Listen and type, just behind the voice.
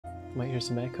Might hear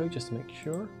some echo just to make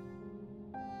sure.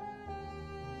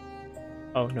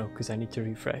 Oh no, because I need to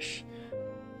refresh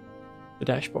the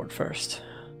dashboard first,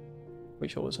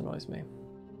 which always annoys me.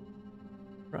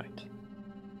 Right.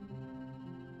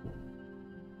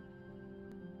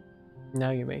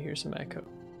 Now you may hear some echo.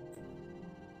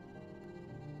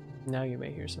 Now you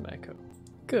may hear some echo.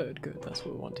 Good, good, that's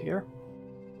what we want to hear.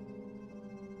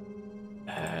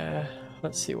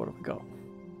 Let's see, what have we got?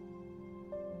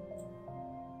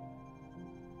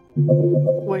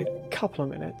 Wait a couple of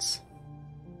minutes.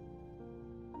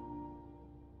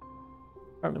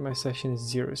 Apparently my session is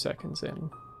 0 seconds in.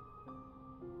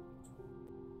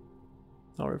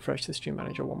 I'll refresh the stream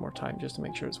manager one more time just to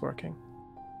make sure it's working.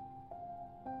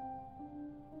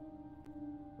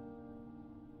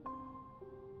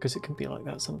 Because it can be like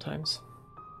that sometimes.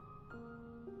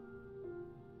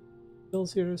 Still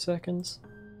 0 seconds.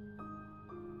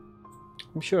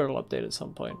 I'm sure it'll update at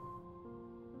some point.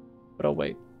 But I'll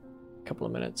wait a couple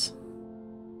of minutes.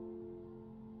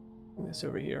 Bring this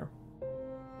over here.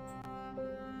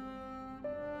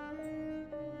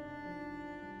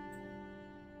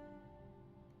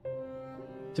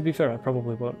 To be fair, I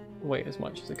probably won't wait as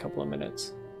much as a couple of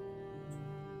minutes.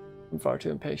 I'm far too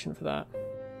impatient for that.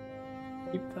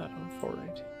 Keep that on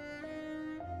 480.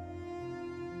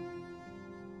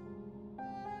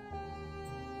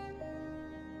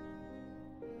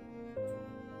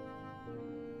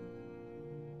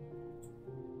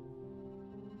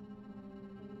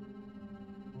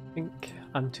 I think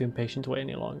I'm too impatient to wait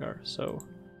any longer, so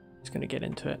I'm just going to get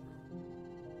into it.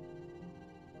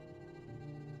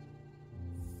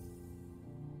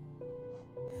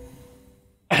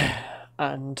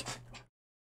 And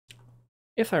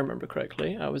if I remember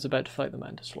correctly, I was about to fight the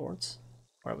Mantis Lords,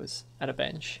 or I was at a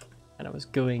bench, and I was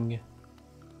going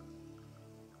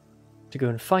to go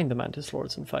and find the Mantis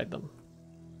Lords and fight them.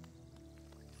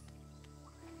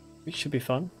 Which should be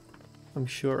fun. I'm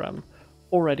sure I'm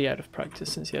already out of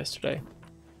practice since yesterday.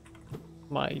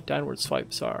 My downward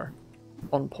swipes are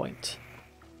on point.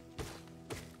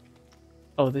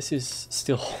 Oh, this is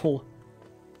still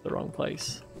the wrong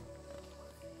place.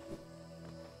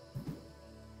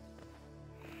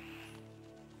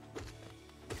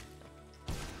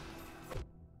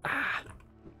 Ah!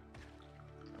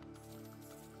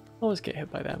 Always get hit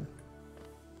by them.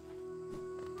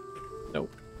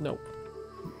 Nope, nope.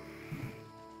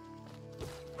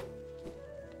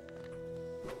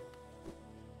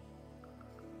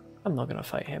 I'm not gonna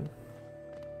fight him.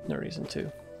 No reason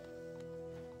to.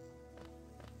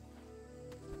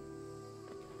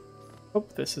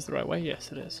 Hope this is the right way.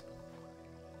 Yes, it is.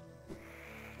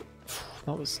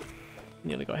 That was...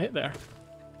 nearly got hit there.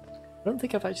 I don't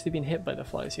think I've actually been hit by the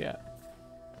flies yet.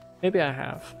 Maybe I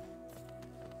have.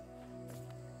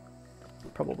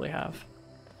 Probably have.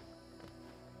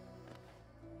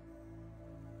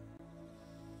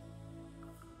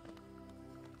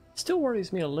 Still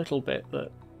worries me a little bit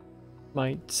that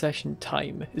my session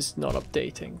time is not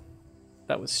updating.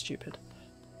 That was stupid.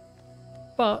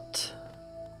 But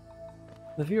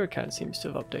the viewer count seems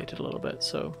to have updated a little bit,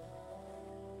 so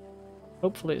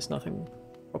hopefully it's nothing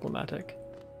problematic.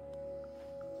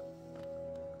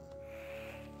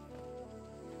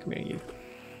 Come here, you.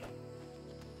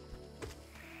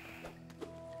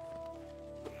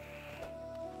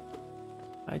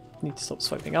 I need to stop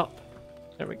swiping up.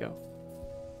 There we go.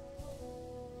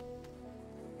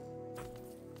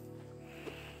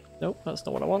 Nope, that's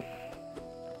not what I want.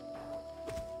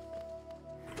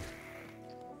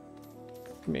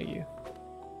 Come here, you.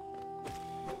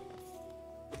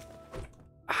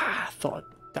 Ah, I thought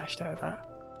I dashed out of that.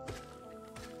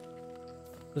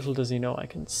 Little does he know I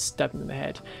can stab him in the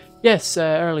head. Yes,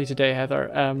 early today,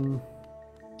 Heather.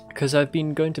 Because I've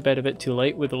been going to bed a bit too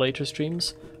late with the later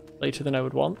streams. Later than I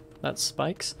would want. That's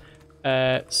spikes.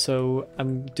 So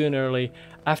I'm doing early.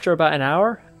 After about an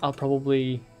hour, I'll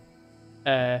probably...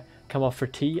 come off for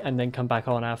tea and then come back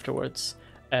on afterwards.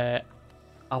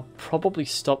 I'll probably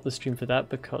stop the stream for that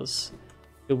because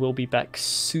it will be back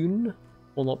soon.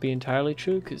 Will not be entirely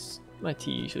true because my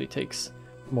tea usually takes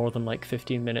more than like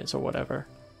 15 minutes or whatever.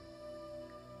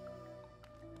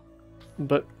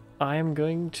 But I am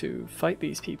going to fight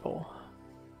these people.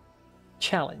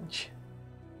 Challenge.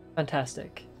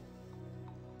 Fantastic.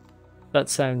 That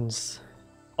sounds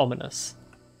ominous.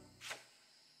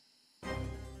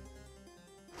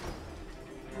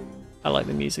 I like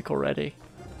the music already.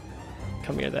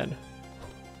 Come here then.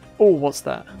 Oh, what's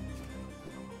that?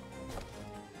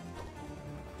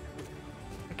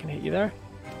 I can hit you there.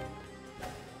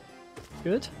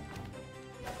 Good.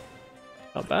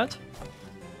 Not bad.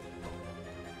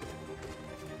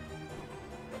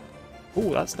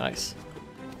 Oh, that's nice.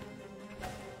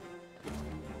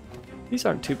 These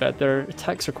aren't too bad. Their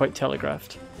attacks are quite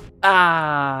telegraphed.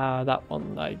 Ah, that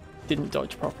one I didn't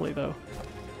dodge properly though.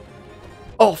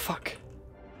 Oh, fuck.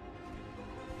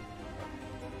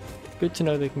 Good to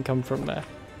know they can come from there.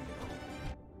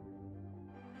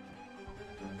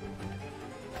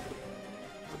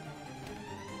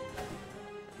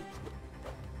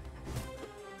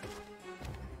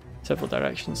 Several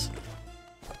directions.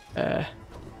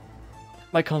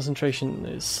 My concentration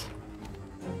is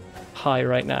high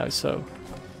right now, so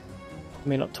I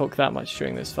may not talk that much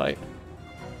during this fight.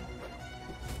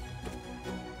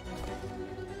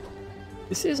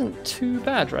 This isn't too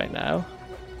bad right now.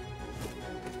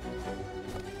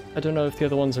 I don't know if the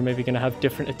other ones are maybe going to have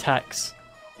different attacks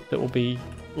that will be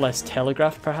less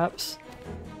telegraphed, perhaps.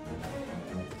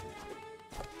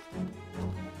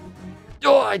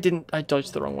 Oh, I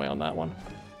dodged the wrong way on that one.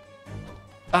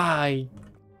 I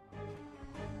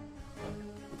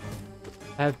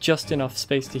have just enough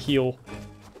space to heal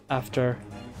after.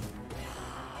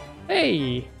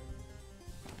 Hey!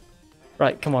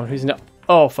 Right, come on, who's no?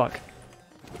 Oh, fuck.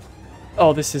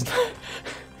 Oh, this is.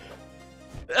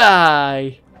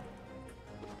 Aye.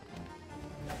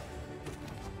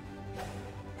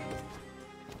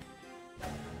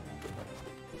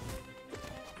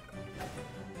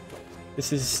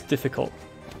 This is difficult.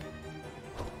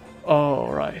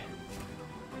 Oh, right.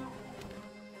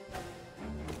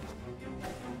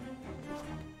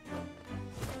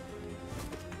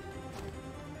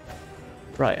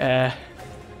 Right,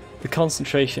 the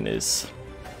concentration is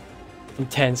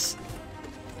intense.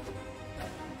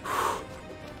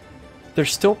 They're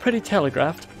still pretty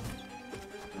telegraphed.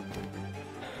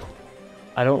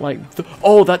 I don't like the—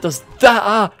 oh, that does that!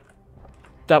 Ah!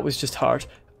 That was just hard.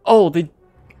 Oh, they—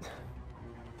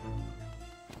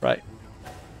 right.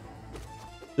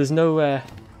 There's no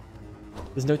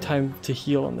time to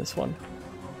heal on this one.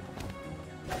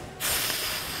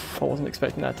 I wasn't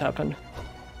expecting that to happen.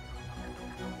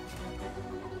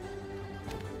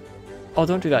 Oh,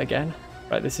 don't do that again.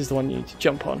 Right, this is the one you need to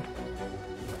jump on.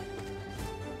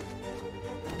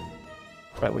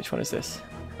 Right, which one is this?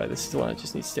 Right, this is the one I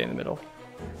just need to stay in the middle.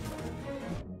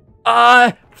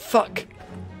 Ah! Fuck!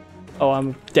 Oh,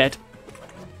 I'm dead.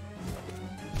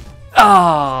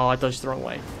 Oh, I dodged the wrong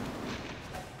way.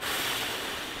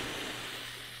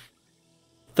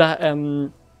 That,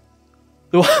 the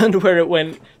one where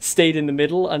it stayed in the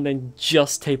middle and then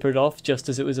just tapered off just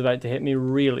as it was about to hit me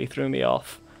really threw me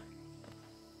off.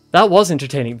 That was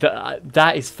entertaining.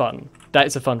 That is fun. That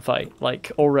is a fun fight.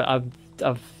 Like, already,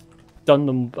 I've done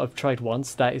them. I've tried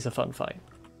once. That is a fun fight.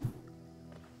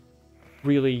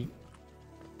 Really,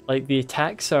 like, the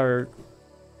attacks are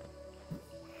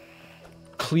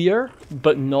clear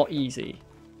but not easy,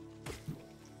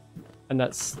 and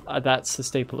that's the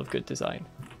staple of good design.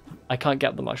 I can't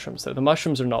get the mushrooms though. The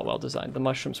mushrooms are not well designed. The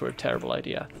mushrooms were a terrible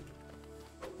idea.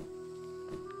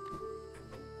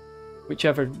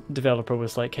 Whichever developer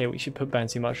was like, hey, we should put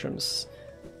bouncy mushrooms,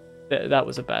 that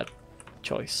was a bad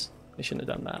choice. They shouldn't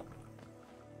have done that.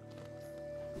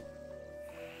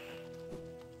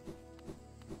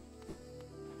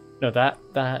 No,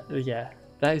 yeah,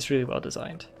 that is really well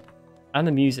designed. And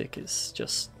the music is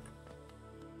just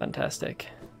fantastic.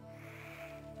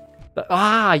 But,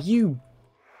 ah, you!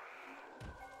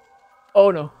 Oh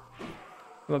no.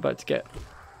 I'm about to get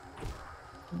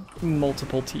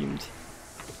multiple teamed.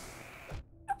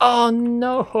 Oh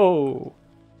no!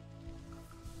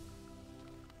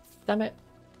 Damn it.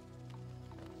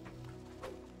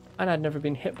 And I'd never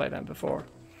been hit by them before.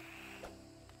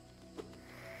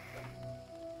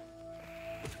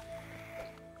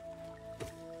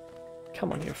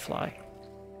 Come on here, fly.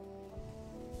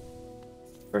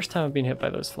 First time I've been hit by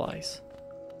those flies.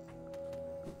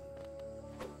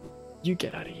 You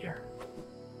get out of here.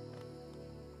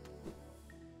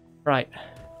 Right.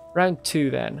 Round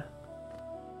 2 then.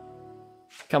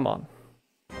 Come on.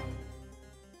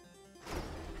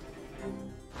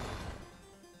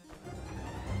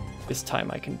 This time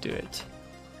I can do it.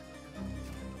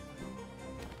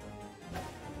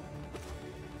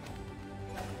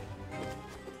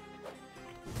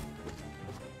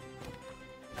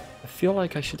 I feel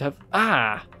like I should have—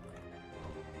 ah!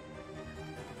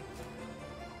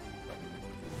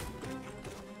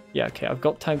 Yeah, okay, I've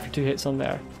got time for 2 hits on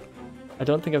there. I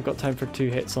don't think I've got time for 2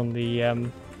 hits on the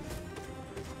other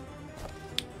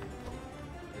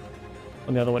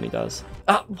one he does.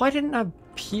 Ah, why didn't I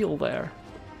heal there?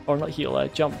 Or not heal,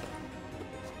 jump.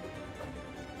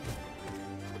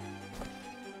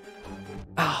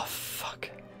 Ah, fuck.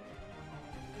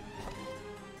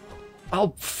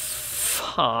 Oh,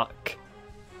 fuck.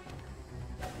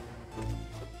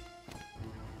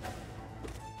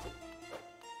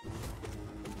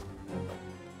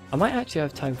 I might actually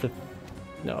have time for...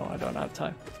 No, I don't have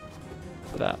time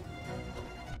for that.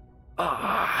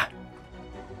 Ah!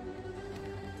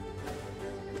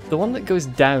 The one that goes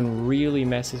down really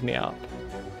messes me up.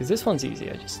 Because this one's easy,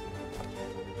 I just...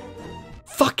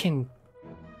 Fucking...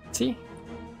 See?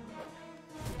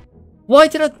 Why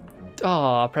did I...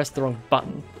 Oh, I pressed the wrong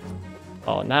button.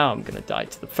 Oh, now I'm gonna die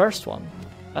to the first one.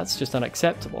 That's just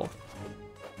unacceptable.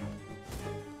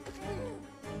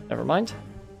 Never mind.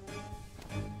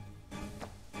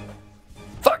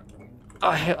 Fuck!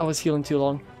 I was healing too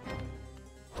long.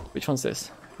 Which one's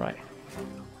this? Right.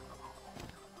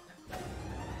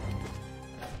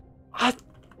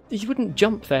 You wouldn't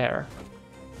jump there.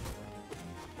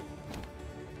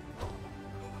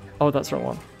 Oh, that's the wrong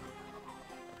one.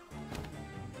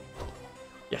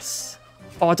 Yes.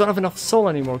 Oh, I don't have enough soul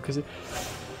anymore because it...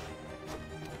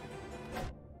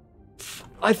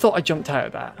 I thought I jumped out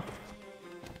of that.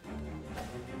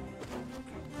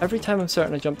 Every time I'm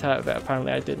certain I jumped out of it,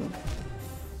 apparently I didn't.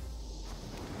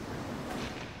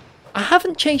 I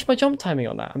haven't changed my jump timing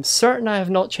on that. I'm certain I have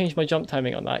not changed my jump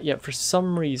timing on that yet for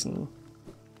some reason.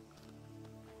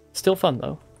 Still fun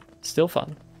though. Still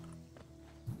fun.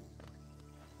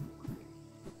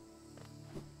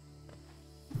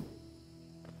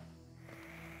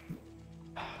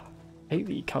 I hate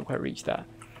that you can't quite reach that.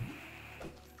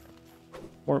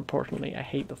 More importantly, I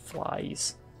hate the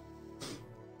flies.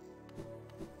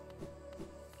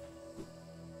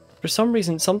 For some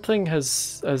reason, something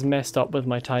has messed up with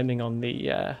my timing on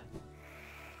the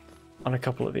on a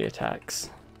couple of the attacks,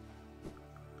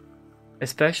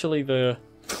 especially the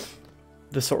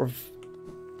sort of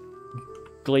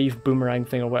glaive boomerang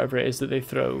thing or whatever it is that they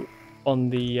throw on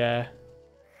the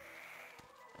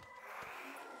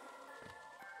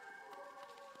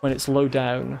when it's low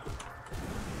down.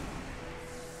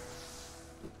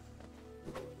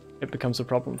 It becomes a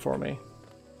problem for me.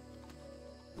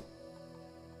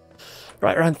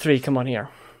 Right, round 3, come on here.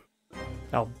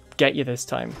 I'll get you this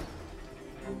time.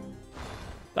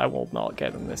 I will not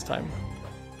get them this time.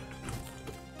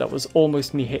 That was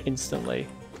almost me hit instantly.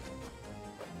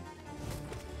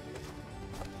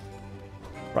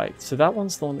 Right, so that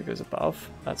one's the one that goes above.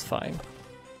 That's fine.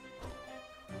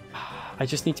 I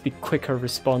just need to be quicker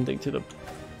responding to the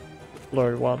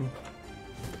lower one.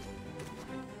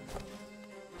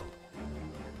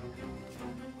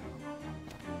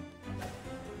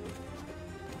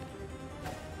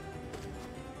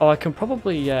 Oh, I can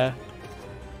probably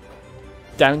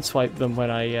down swipe them when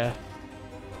I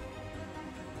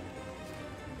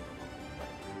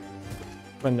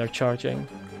when they're charging.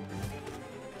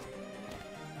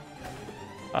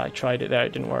 I tried it there,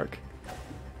 it didn't work.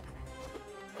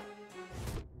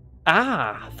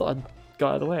 Ah! I thought I'd got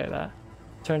out of the way of that.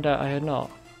 Turned out I had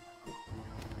not.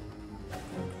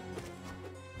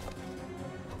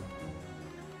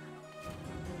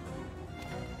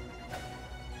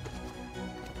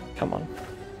 Come on.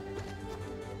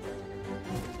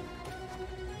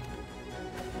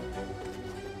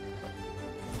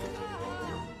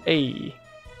 Hey.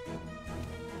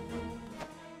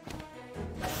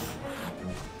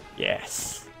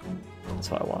 Yes. That's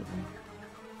what I want.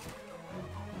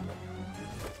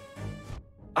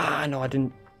 Ah, no, I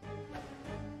didn't.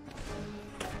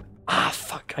 Ah,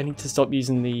 fuck. I need to stop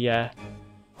using the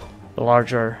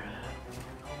larger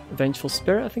Vengeful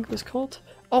Spirit, I think it was called.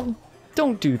 Oh,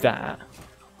 don't do that.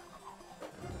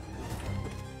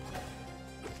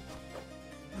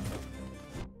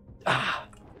 Ah,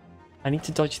 I need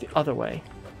to dodge the other way.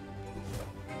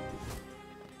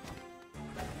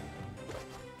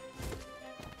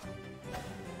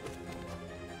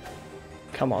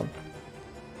 Come on.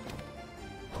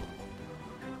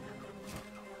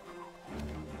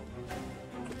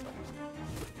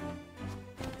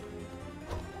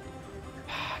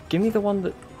 Give me the one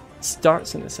that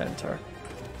starts in the center.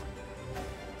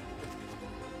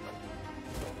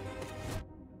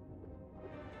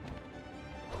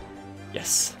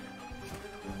 Yes.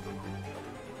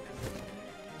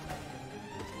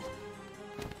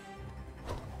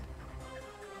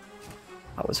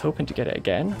 I was hoping to get it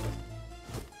again.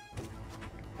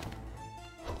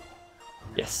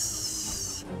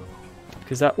 Yes.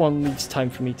 Because that one leaves time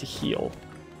for me to heal.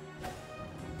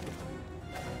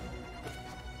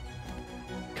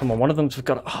 Come on, one of them's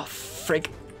got. Oh, frig.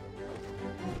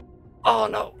 Oh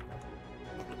no.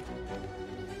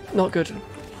 Not good.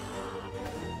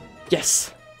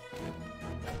 Yes.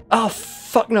 Oh,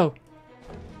 fuck no.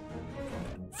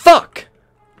 Fuck!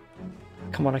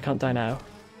 Come on, I can't die now.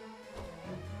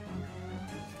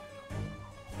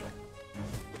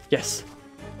 Yes.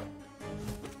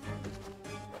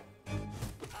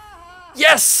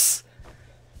 Yes!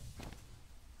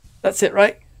 That's it,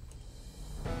 right?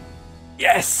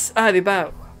 Yes! Ah, they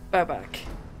bow. Bow back.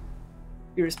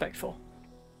 Be respectful.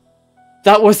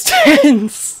 That was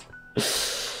tense!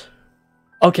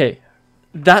 Okay,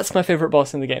 that's my favourite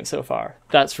boss in the game so far.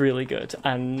 That's really good.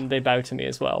 And they bow to me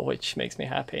as well, which makes me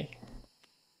happy.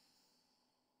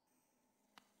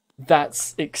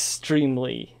 That's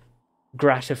extremely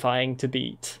gratifying to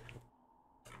beat.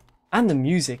 And the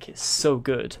music is so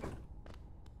good.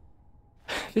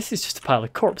 This is just a pile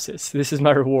of corpses. This is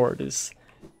my reward, is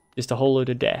just a whole load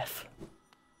of death.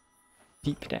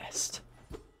 Deep nest.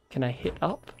 Can I hit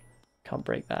up? Can't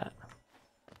break that.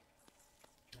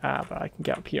 Ah, but I can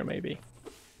get up here maybe.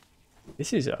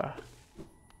 This is a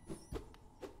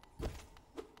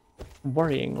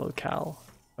worrying locale.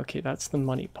 Okay, that's the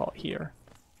money pot here.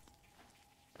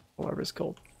 Whatever it's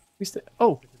called. Who's the...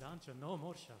 Oh!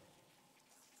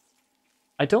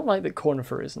 I don't like that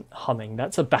Cornifer isn't humming.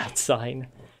 That's a bad sign.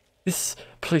 This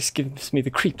place gives me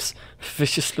the creeps.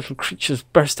 Vicious little creatures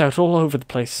burst out all over the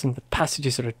place, and the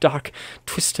passages are a dark,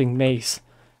 twisting maze.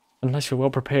 Unless you're well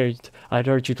prepared, I'd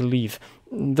urge you to leave.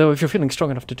 Though if you're feeling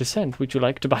strong enough to descend, would you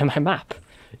like to buy my map?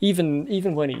 Even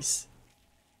when he's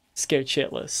scared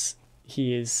shitless,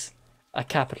 he is a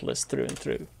capitalist through and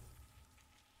through.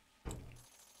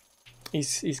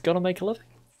 He's got to make a living.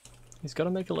 He's got to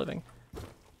make a living.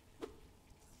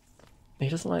 He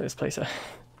doesn't like this place.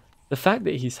 The fact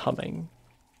that he's humming...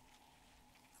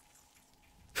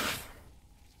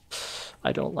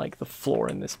 I don't like the floor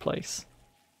in this place.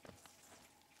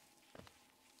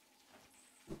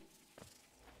 I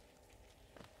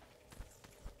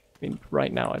mean,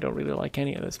 right now I don't really like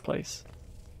any of this place.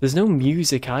 There's no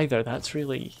music either. That's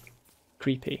really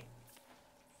creepy.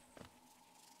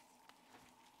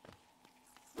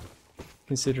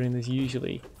 Considering there's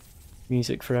usually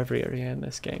music for every area in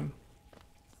this game.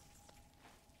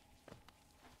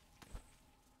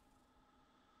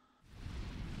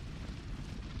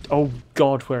 Oh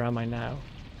god, where am I now?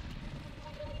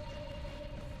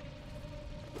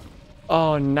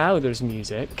 Oh, now there's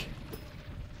music.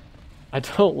 I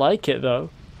don't like it though.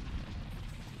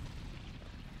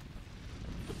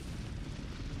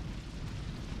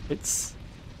 It's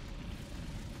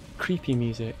creepy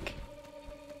music.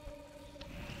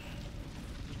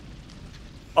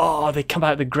 Oh, they come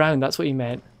out of the ground, that's what he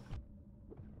meant.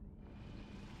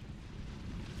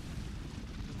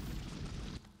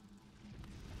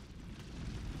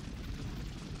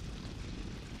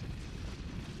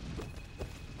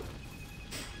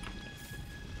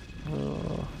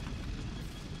 Oh.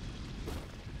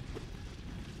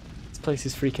 This place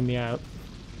is freaking me out.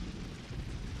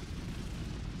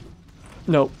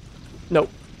 No. No.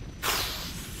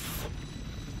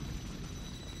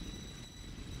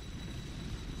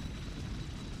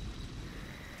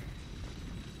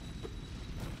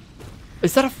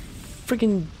 Is that a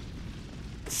friggin'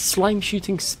 slime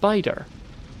shooting spider?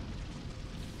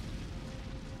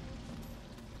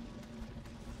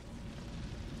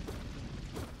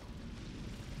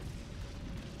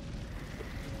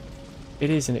 It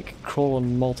is, and it can crawl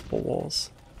on multiple walls.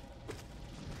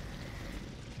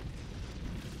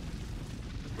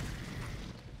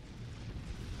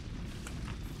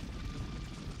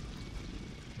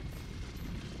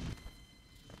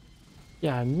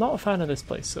 Yeah, I'm not a fan of this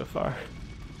place so far.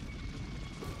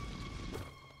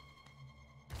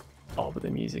 Oh, but the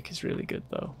music is really good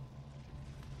though.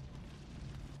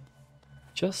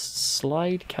 Just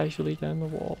slide casually down the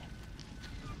wall.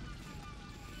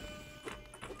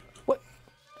 What?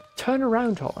 Turn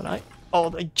around, Holland. Oh,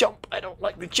 the jump! I don't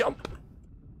like the jump!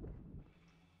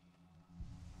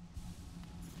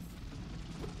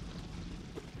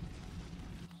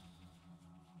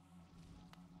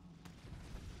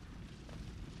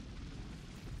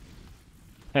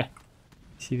 Heh.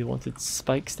 See, they wanted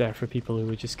spikes there for people who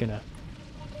were just gonna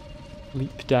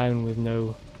leap down with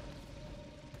no...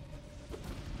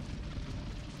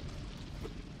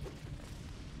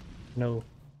 no...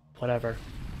 whatever.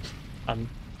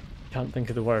 Can't think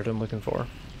of the word I'm looking for.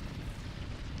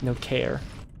 No care.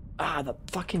 Ah, the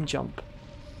fucking jump.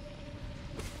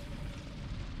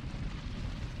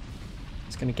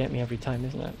 It's gonna get me every time,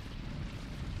 isn't it?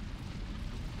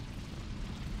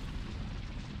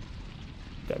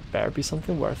 There better be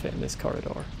something worth it in this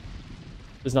corridor.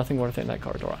 There's nothing worth it in that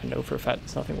corridor. I know for a fact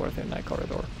there's nothing worth it in that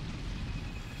corridor.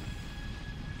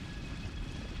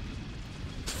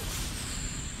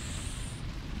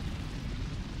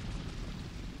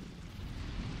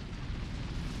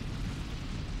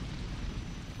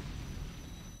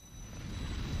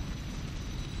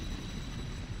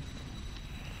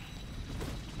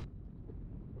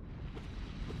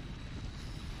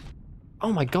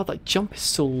 Oh my god, that jump is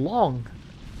so long!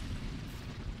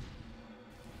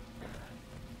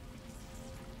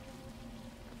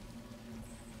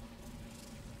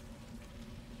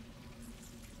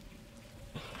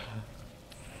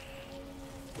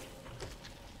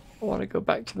 I want to go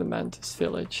back to the Mantis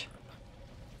village.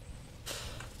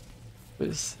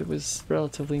 It was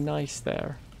relatively nice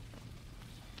there.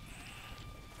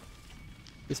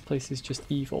 This place is just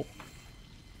evil.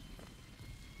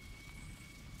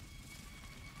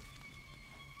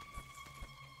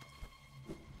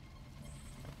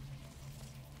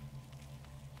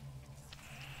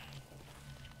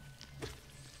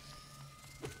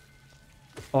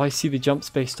 Oh, I see the jumps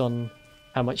based on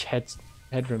how much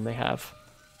headroom they have.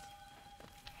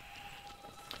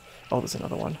 Oh, there's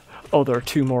another one. Oh, there are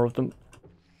two more of them.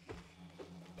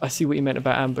 I see what you meant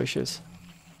about ambushes.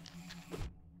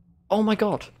 Oh my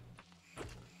god!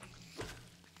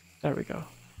 There we go.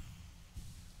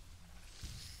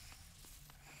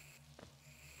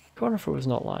 Conifer was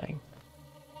not lying.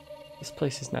 This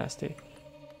place is nasty.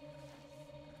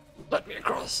 Let me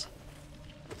across!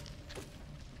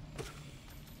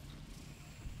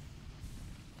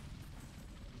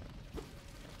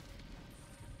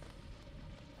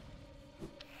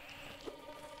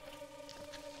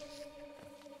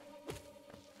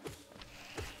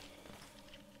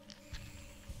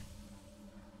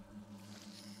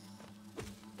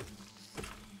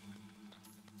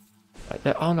 Right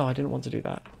there. Oh no, I didn't want to do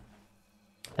that.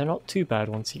 They're not too bad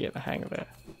once you get the hang of it.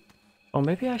 Oh,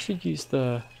 maybe I should use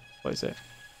the... What is it?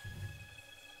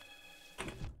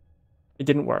 It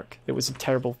didn't work. It was a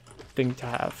terrible thing to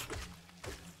have.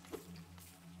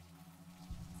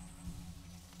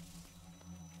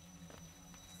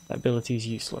 That ability is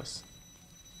useless.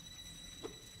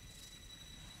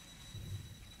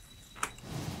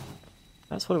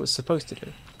 That's what it was supposed to do.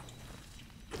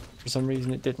 For some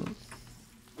reason it didn't.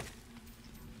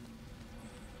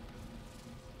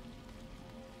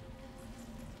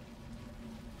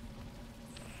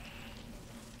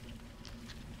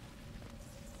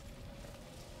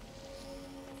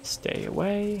 Stay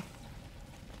away.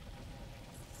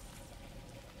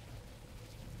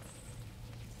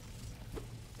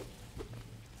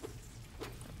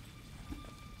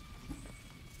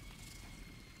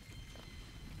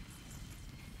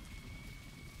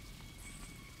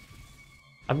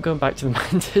 I'm going back to the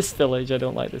Mantis village. I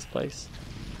don't like this place.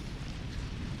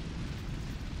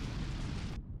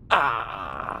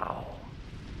 Ow!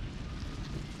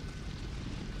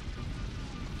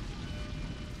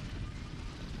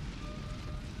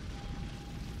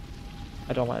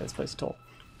 I don't like this place at all.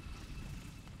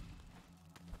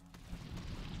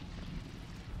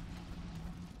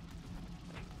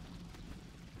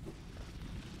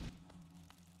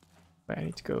 Wait, I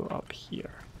need to go up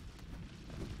here.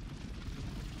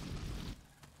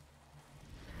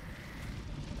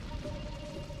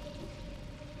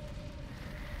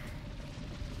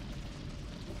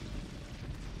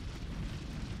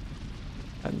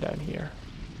 And down here.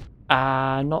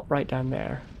 Not right down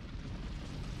there.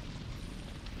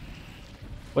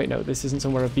 Wait, no, this isn't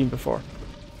somewhere I've been before.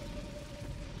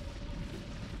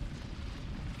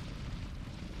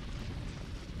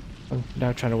 I'm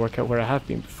now trying to work out where I have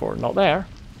been before. Not there.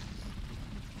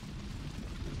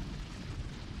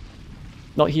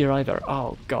 Not here either.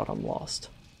 Oh god, I'm lost.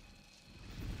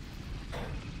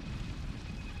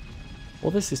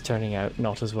 Well, this is turning out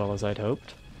not as well as I'd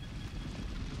hoped.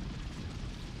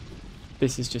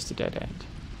 This is just a dead end.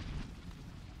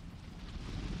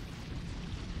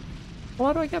 Well,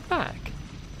 how do I get back?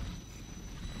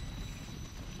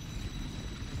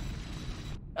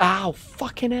 Ow,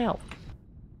 fucking hell.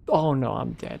 Oh no,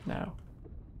 I'm dead now.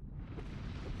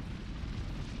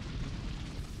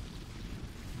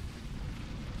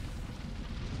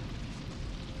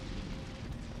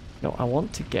 No, I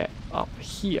want to get up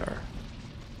here.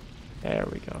 There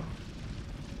we go.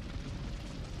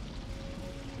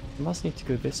 I must need to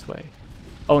go this way.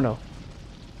 Oh no.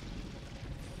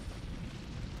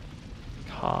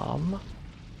 Calm.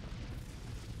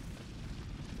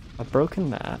 I've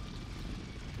broken that.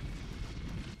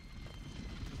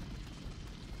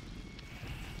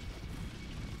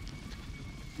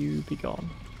 You be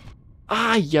gone.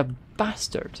 Ah, you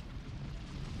bastard!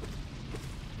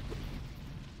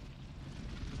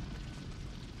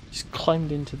 Just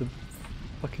climbed into the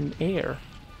fucking air.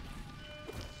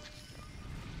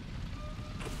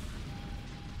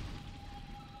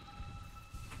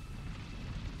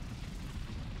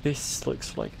 This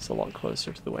looks like it's a lot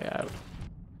closer to the way out.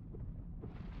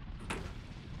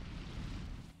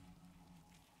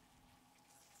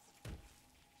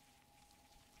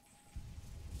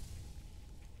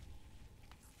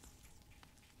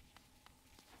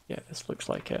 Yeah, this looks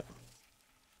like it.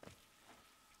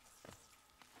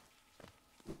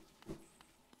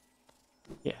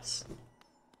 Yes.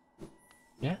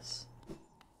 Yes?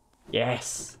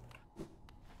 Yes!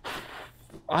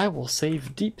 I will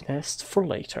save Deep Nest for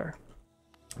later,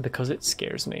 because it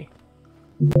scares me.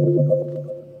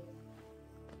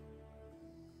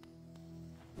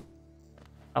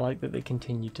 I like that they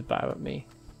continue to bow at me.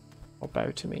 Or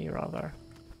bow to me, rather.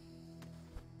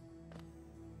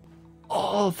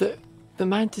 Oh, the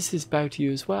mantises bow to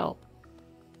you as well.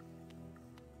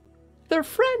 They're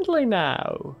friendly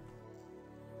now!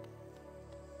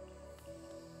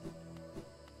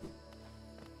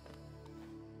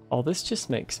 Oh, this just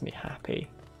makes me happy.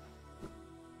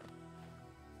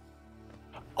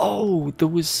 Oh, there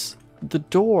was the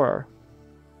door.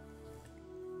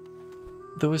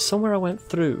 There was somewhere I went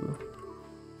through,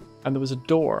 and there was a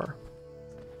door,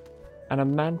 and a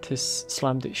mantis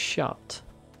slammed it shut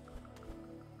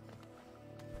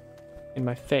in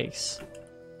my face,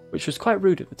 which was quite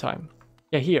rude at the time.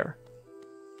 Yeah, here.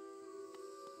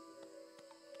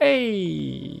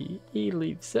 Hey, he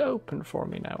leaves it open for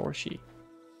me now, or she.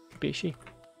 Could be a she.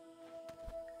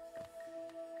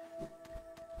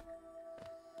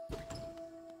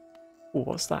 Oh,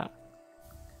 what's that?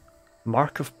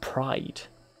 Mark of Pride.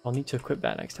 I'll need to equip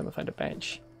that next time I find a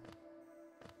bench.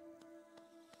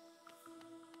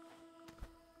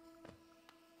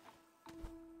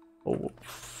 Oh.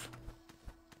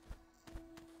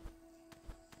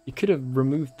 You could have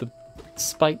removed the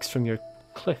spikes from your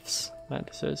cliffs,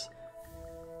 Mantises.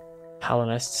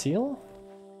 Halonest seal?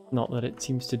 Not that it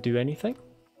seems to do anything.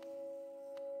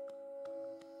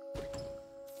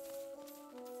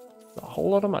 A whole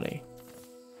lot of money.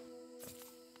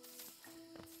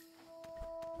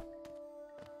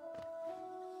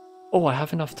 Oh, I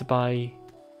have enough to buy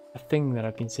a thing that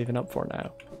I've been saving up for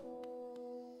now.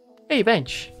 Hey,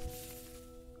 bench!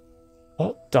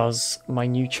 What does my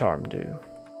new charm do?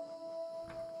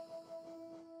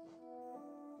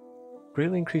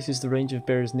 Greatly increases the range of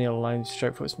bear's nail, allowing you to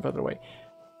strike foes from further away.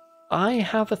 I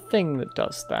have a thing that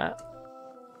does that.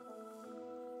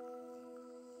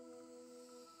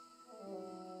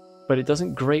 But it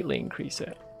doesn't greatly increase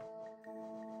it.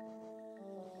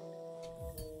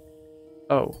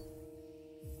 Oh.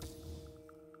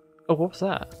 Oh, what was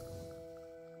that?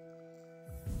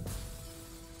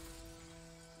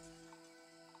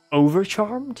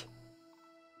 Overcharmed?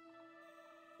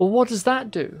 Well, what does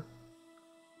that do?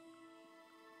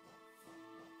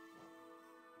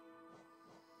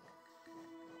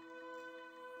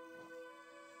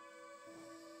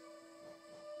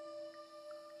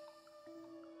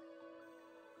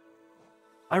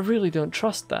 I really don't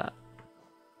trust that.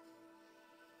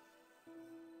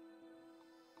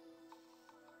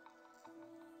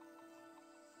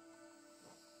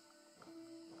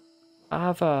 I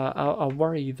have a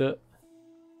worry that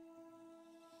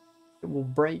it will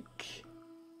break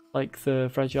like the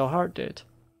Fragile Heart did.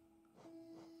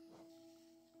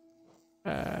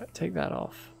 Take that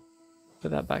off.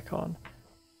 Put that back on.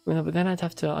 Well, no, but then I'd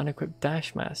have to unequip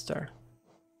Dashmaster.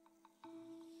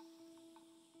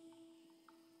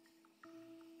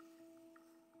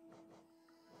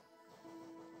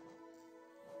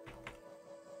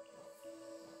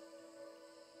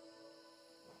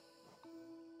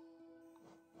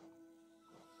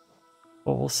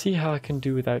 Well, we'll see how I can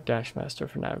do without Dashmaster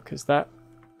for now, because that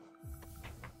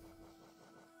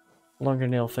longer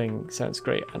nail thing sounds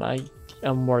great, and I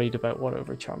am worried about what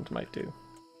Overcharmed might do.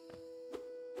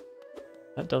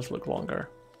 That does look longer.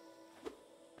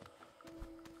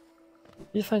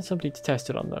 You find somebody to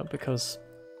test it on though, because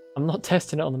I'm not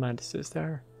testing it on the mantises.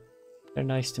 They're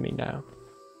nice to me now.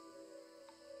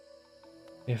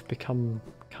 They have become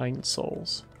kind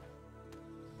souls.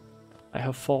 I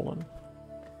have fallen.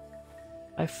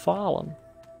 I've fallen.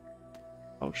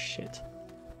 Oh shit.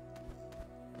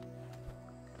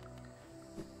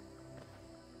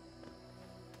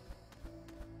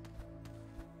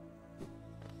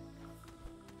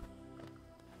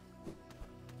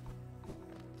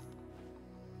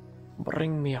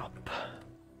 Bring me up.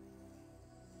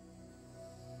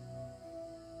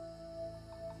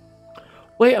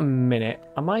 Wait a minute.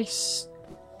 Am I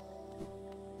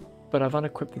But I've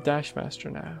unequipped the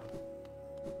Dashmaster now.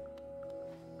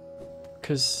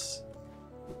 Because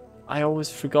I always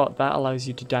forgot that allows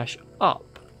you to dash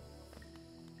up.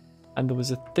 And there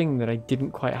was a thing that I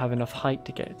didn't quite have enough height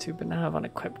to get to, but now I've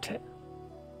unequipped it.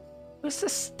 What's the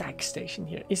stag station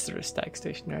here? Is there a stag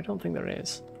station here? I don't think there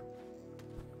is.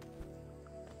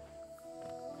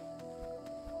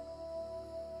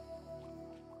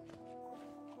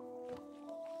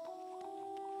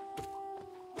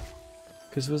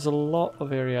 Because there's a lot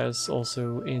of areas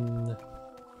also in the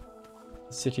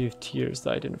City of Tears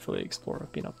that I didn't fully explore.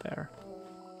 I've been up there.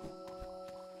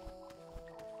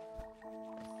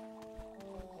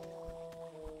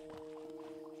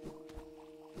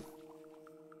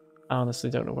 I honestly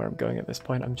don't know where I'm going at this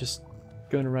point. I'm just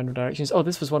going in random directions. Oh,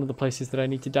 this was one of the places that I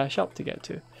need to dash up to get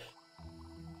to.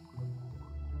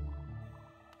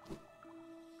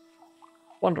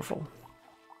 Wonderful.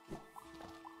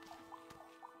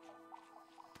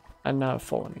 And now I've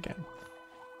fallen again.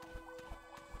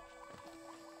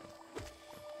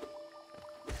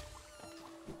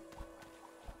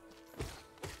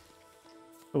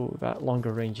 Oh, that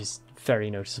longer range is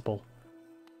very noticeable.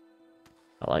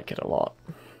 I like it a lot.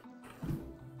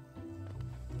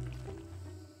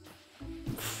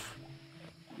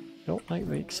 Don't like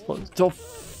the explosions. Oh,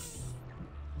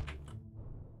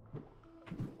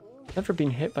 never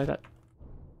been hit by that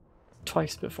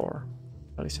twice before.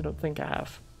 At least I don't think I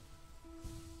have.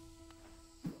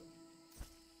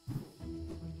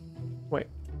 Wait.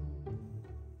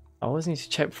 I always need to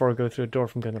check before I go through a door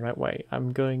if I'm going the right way.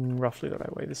 I'm going roughly the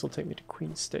right way. This will take me to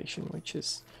Queen's Station, which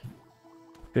is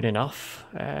good enough.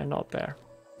 Not there.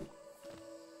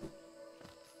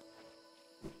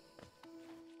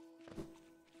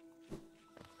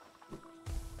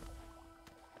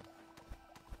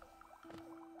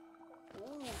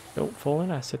 Don't fall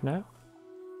in acid now.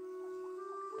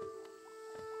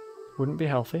 Wouldn't be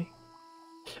healthy.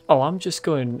 Oh, I'm just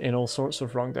going in all sorts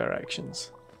of wrong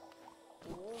directions.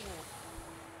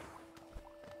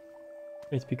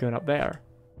 Need to be going up there.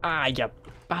 Ah, you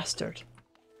bastard.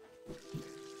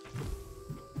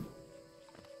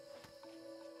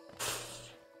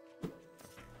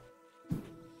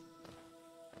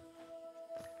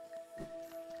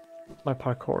 My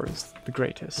parkour is the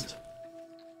greatest.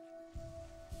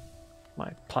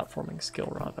 My platforming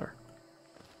skill, rather.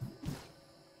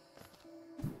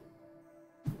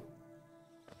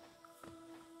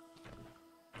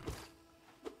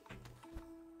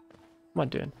 What am I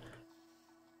doing?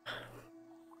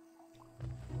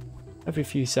 Every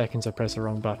few seconds I press the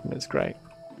wrong button, it's great.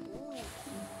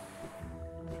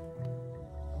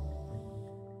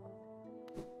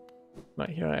 Right,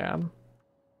 here I am.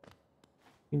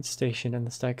 Queen's Station and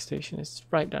the Stag Station is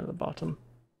right down at the bottom.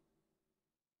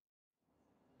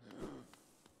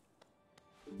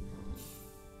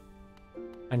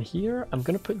 And here, I'm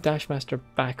going to put Dashmaster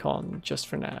back on just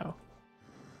for now.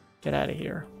 Get out of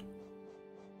here.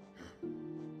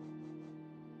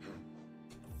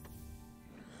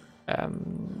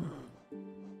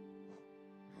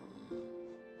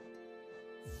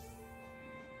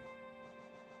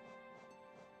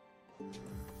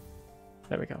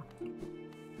 There we go.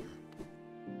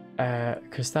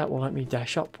 Because that will let me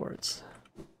dash upwards.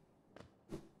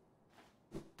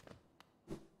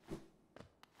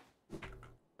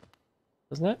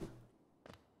 Doesn't it?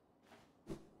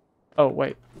 Oh,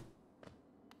 wait.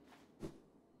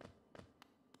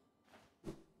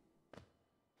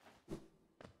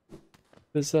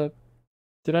 There's a...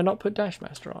 Did I not put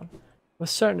Dashmaster on? Well,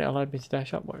 certainly allowed me to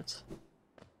dash upwards.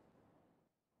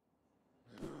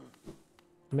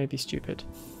 Maybe stupid.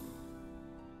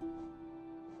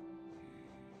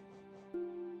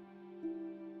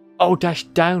 Oh, dash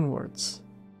downwards.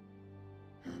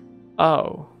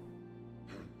 Oh.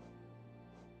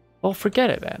 Well, forget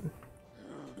it then.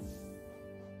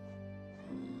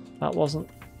 That wasn't...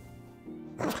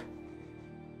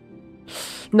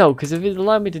 No, because if it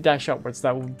allowed me to dash upwards,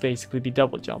 that would basically be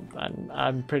double jump, and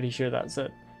I'm pretty sure that's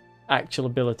an actual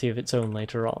ability of its own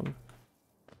later on.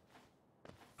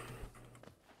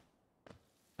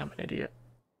 I'm an idiot.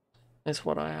 That's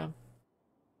what I am.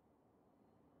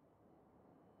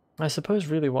 I suppose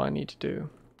really what I need to do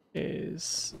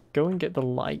is go and get the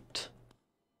light,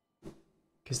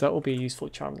 because that will be a useful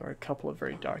charm. There are a couple of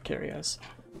very dark areas,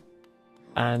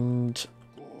 and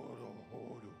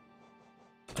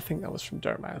I think that was from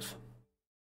Dirtmouth.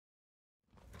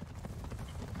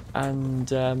 And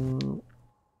then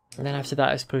after that,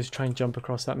 I suppose try and jump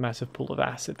across that massive pool of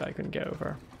acid that I couldn't get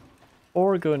over.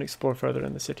 Or go and explore further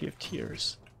in the City of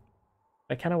Tears.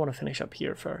 I kind of want to finish up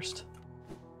here first.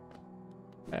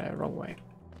 Wrong way.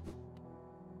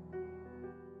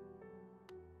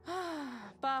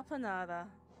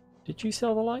 Did you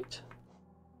sell the light?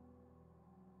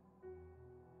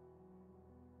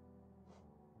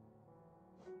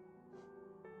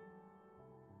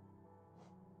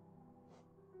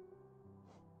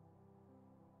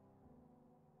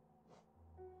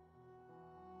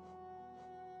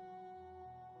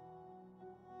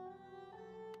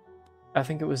 I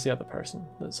think it was the other person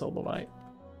that sold the light.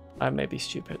 I may be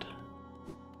stupid.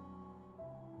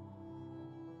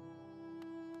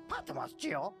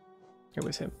 It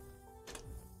was him.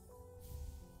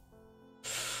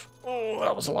 Oh,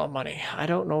 that was a lot of money. I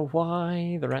don't know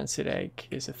why the rancid egg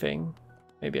is a thing.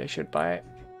 Maybe I should buy it.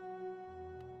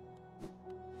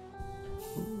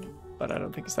 but I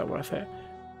don't think it's that worth it.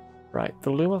 Right,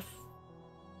 the Luma...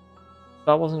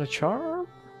 That wasn't a charm?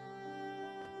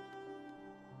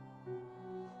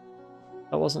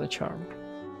 That wasn't a charm.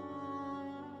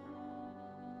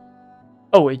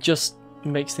 Oh, it just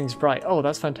makes things bright. Oh,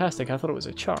 that's fantastic. I thought it was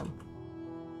a charm.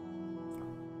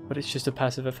 But it's just a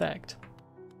passive effect.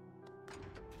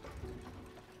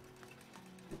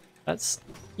 That's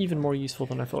even more useful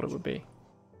than I thought it would be.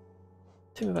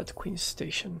 Take me back to Queen's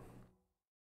Station.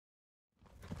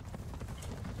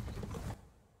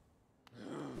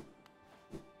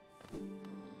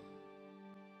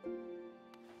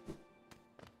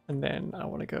 And then I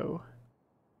want to go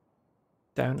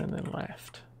down and then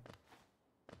left.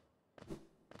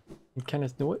 You kind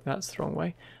of know it. That's the wrong way.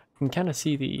 You can kind of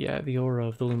see the aura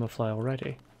of the Lumafly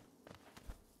already.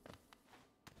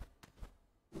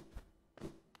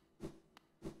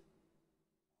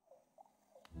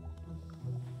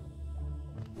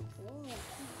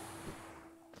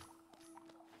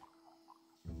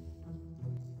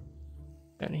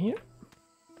 Down here?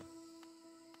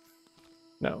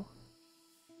 No.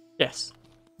 Yes.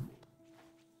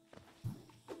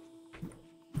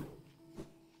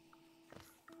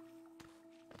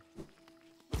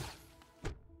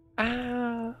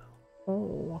 Ah.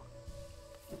 Oh.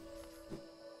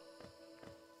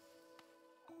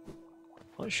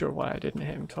 Not sure why I didn't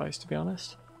hit him twice, to be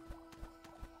honest.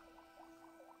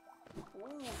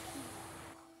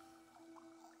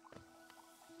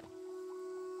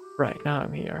 Right, now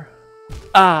I'm here.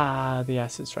 Ah, the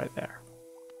acid's right there.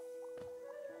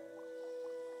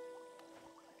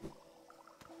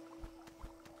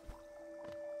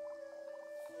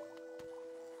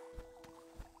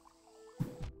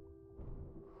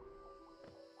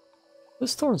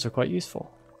 Those thorns are quite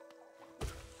useful.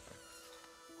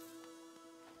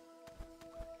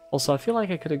 Also, I feel like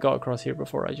I could have got across here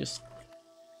before, I just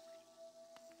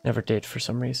never did for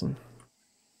some reason.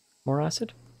 More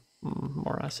acid?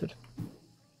 More acid.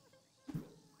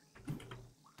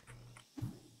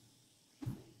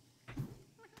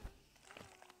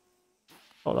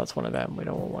 Oh, that's one of them. We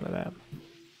don't want one of them.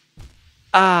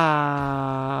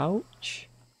 Ouch.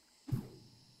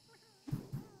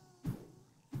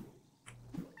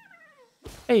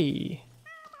 Hey.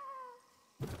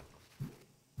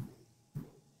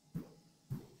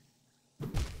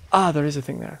 Ah, there is a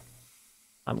thing there.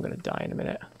 I'm gonna die in a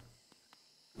minute.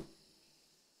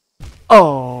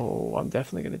 Oh, I'm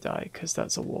definitely gonna die because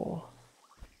that's a wall.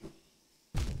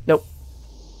 Nope.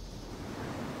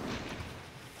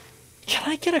 Can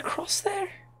I get across there?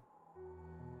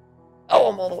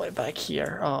 Oh, I'm all the way back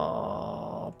here.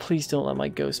 Oh, please don't let my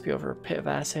ghost be over a pit of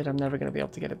acid. I'm never gonna be able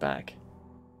to get it back.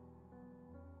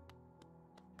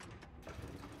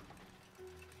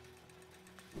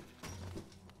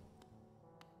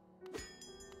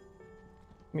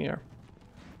 Come here.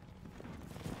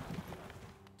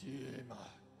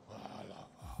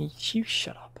 You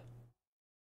shut up.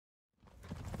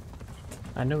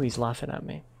 I know he's laughing at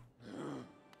me.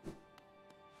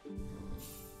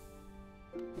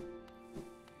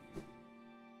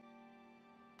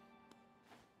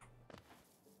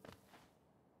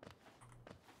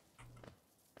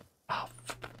 Oh,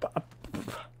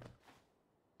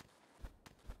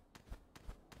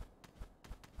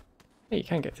 hey, you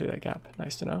can get through that gap.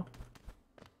 Nice to know.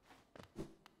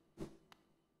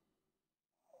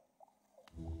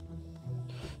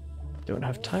 Don't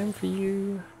have time for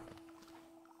you.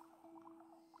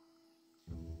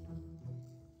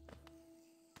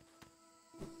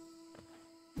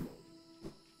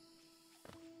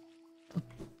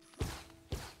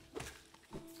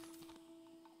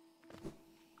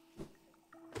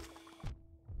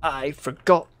 I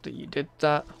forgot that you did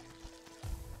that.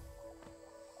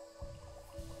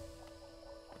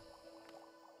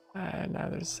 Now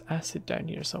there's acid down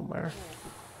here somewhere.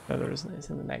 No, there isn't. It's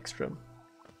in the next room.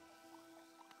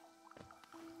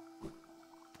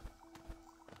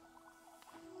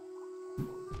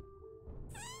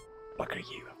 Fuck are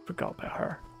you? I forgot about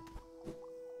her.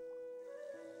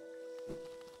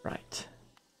 Right.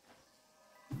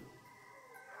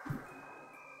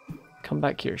 Come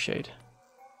back here, Shade.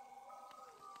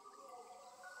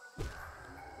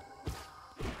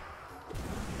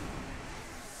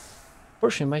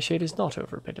 Fortunately, my shade is not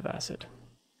over a bit of acid.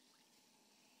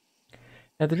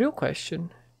 Now the real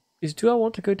question is, do I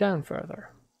want to go down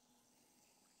further?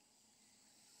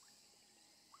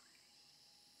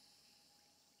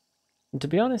 And to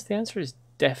be honest, the answer is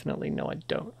definitely no, I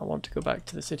don't. I want to go back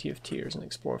to the City of Tears and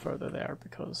explore further there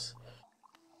because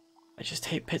I just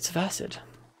hate pits of acid.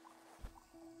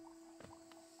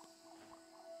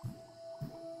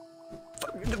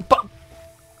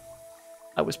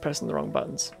 I was pressing the wrong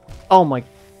buttons. Oh my...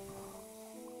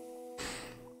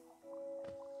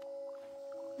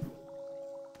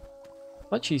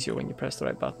 Much easier when you press the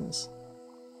right buttons.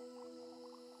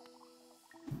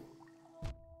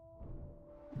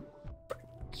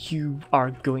 You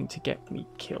are going to get me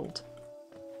killed.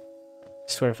 I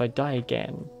swear if I die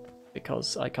again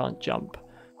because I can't jump,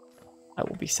 I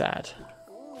will be sad.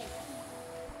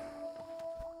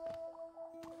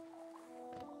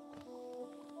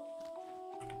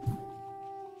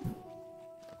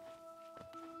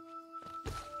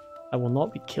 I will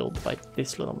not be killed by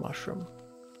this little mushroom.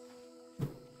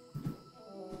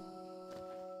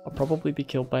 I'll probably be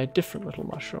killed by a different little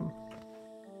mushroom.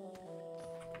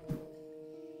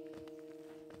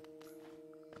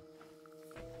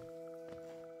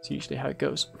 It's usually how it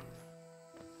goes.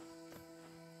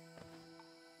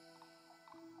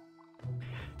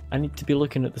 I need to be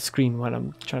looking at the screen when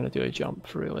I'm trying to do a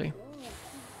jump, really.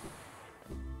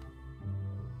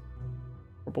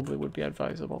 Probably would be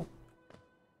advisable.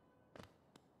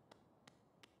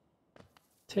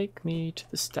 Take me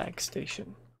to the stag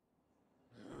station.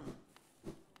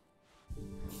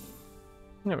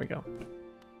 There we go.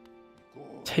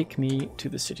 Take me to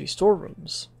the city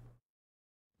storerooms.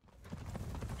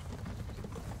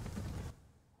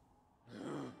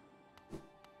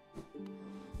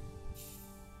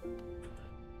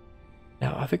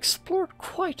 Now, I've explored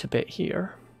quite a bit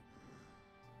here,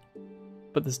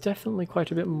 but there's definitely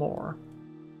quite a bit more.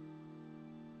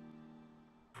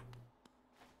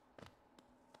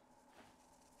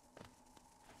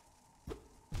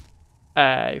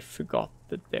 I forgot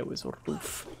that there was a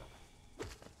roof.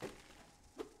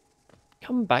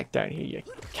 Come back down here, you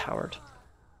coward.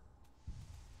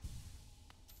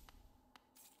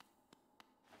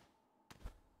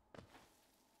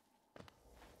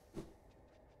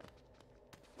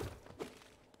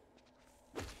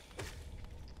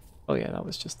 Oh yeah, that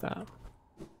was just that.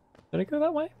 Did I go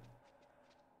that way?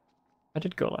 I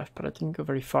did go left, but I didn't go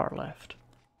very far left.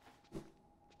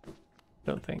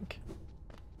 Don't think.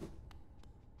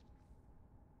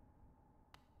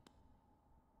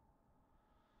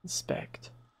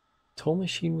 Inspect. Toll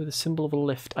machine with a symbol of a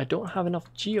lift. I don't have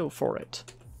enough geo for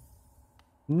it.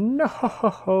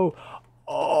 No!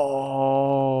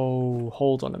 Oh!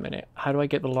 Hold on a minute. How do I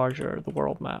get the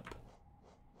world map?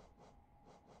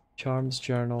 Charms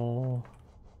journal.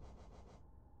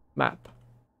 Map.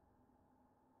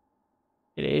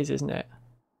 It is, isn't it?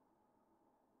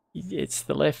 It's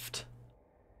the lift.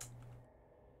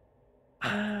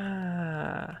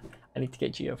 Ah! I need to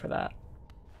get geo for that.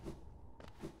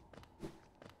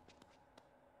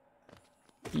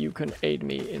 You can aid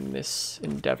me in this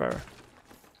endeavor.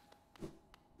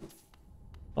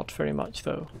 Not very much,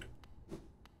 though.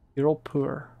 You're all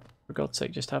poor. For God's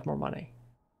sake, just have more money.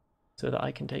 So that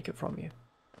I can take it from you.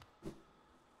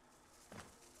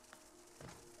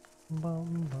 No.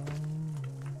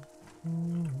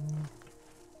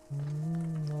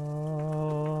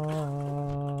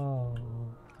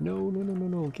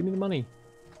 Give me the money.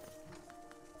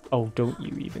 Oh, don't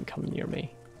you even come near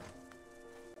me.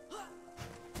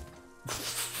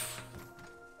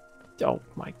 Oh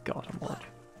my god, I'm bored.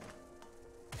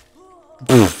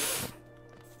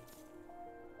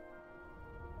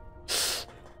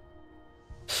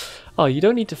 Oh, you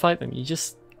don't need to fight them, you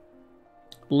just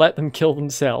let them kill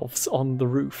themselves on the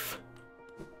roof.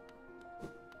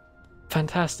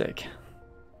 Fantastic.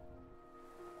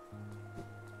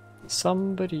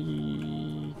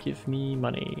 Somebody give me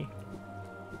money.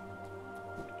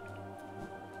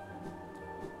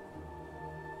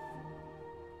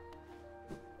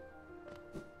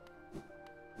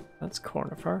 That's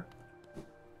conifer.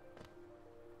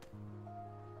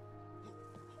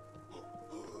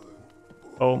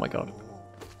 Oh my god.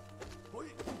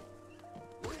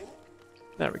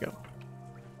 There we go.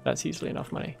 That's easily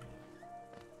enough money.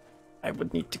 I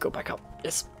would need to go back up.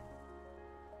 Yes.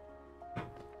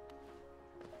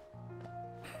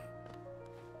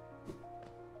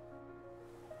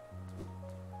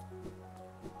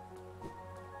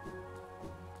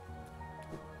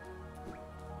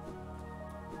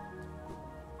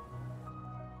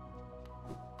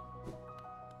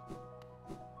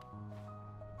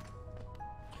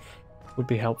 Would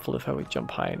be helpful if I would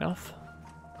jump high enough.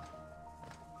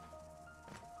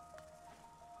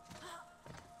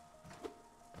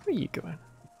 Where are you going?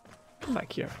 Come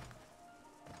back here.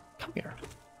 Come here.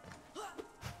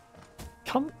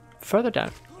 Come further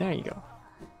down. There you go.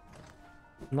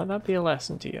 Let that be a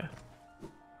lesson to you.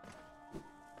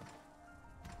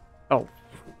 Oh.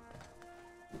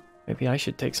 Maybe I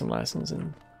should take some lessons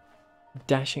in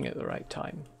dashing at the right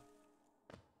time.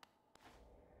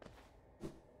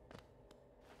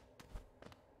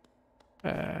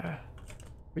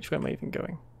 Which way am I even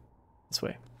going? This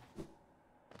way.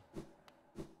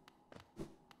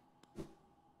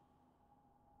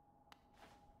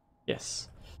 Yes.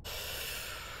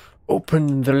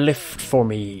 Open the lift for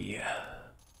me,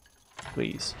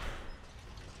 please.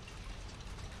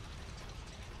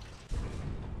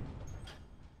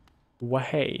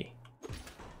 Wahey.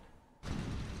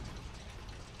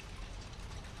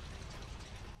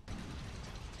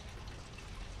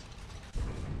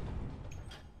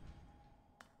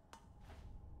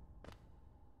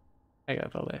 I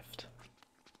got the lift.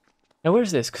 Now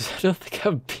where's this? Because I don't think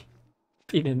I've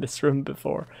been in this room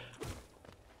before.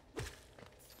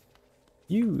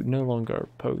 You no longer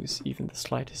pose even the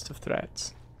slightest of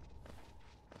threats.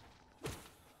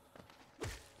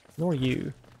 Nor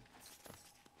you.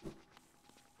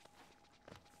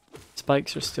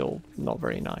 Spikes are still not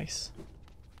very nice.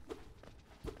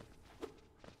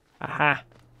 Aha!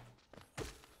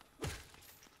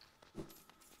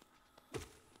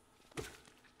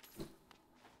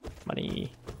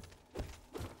 Money.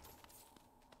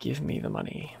 Give me the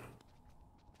money.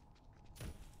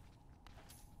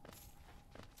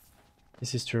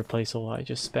 This is to replace all I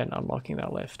just spent unlocking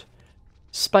that lift.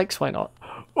 Spikes, why not?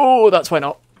 Oh, that's why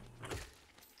not.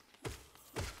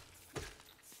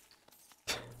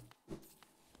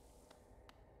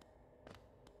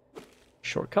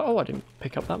 Shortcut. Oh, I didn't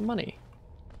pick up that money.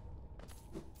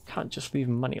 Can't just leave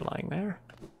money lying there.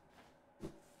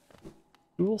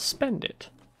 We will spend it.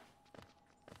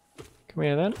 Come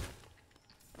here then.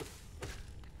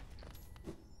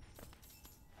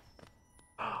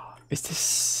 Is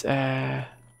this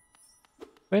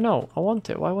wait, no, I want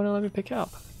it. Why won't it let me pick it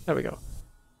up? There we go.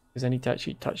 Because I need to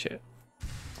actually touch it.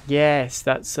 Yes,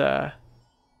 that's oh,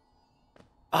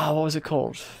 what was it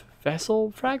called?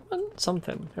 Vessel fragment?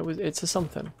 Something. It's a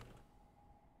something.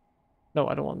 No,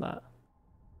 I don't want that.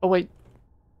 Oh wait.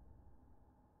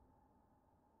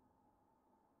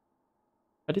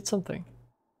 I did something.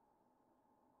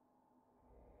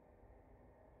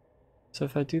 So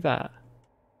if I do that,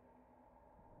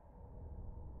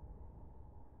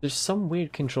 there's some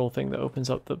weird control thing that opens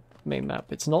up the main map.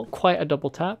 It's not quite a double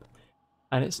tap,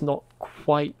 and it's not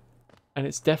quite, and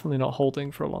it's definitely not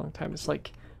holding for a long time. It's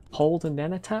like hold and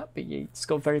then a tap, but it's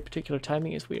got very particular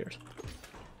timing. It's weird.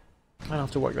 I'll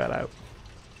have to work that out.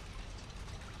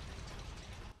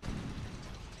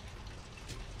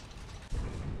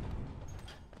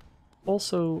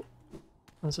 Also,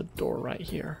 there's a door right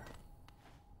here.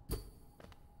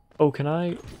 Oh, can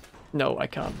I? No, I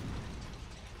can't.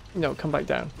 No, come back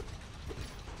down.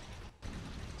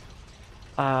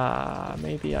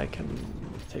 Maybe I can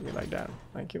take me back down.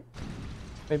 Thank you.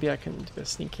 Maybe I can do a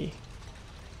sneaky.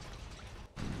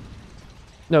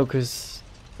 No, because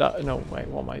that. No, wait.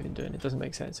 What am I even doing? It doesn't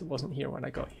make sense. It wasn't here when I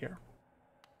got here.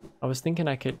 I was thinking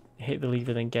I could hit the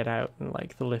lever then get out, and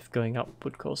like the lift going up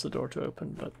would cause the door to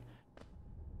open, but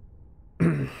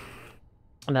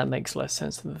and that makes less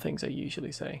sense than the things I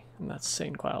usually say, and that's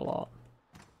saying quite a lot.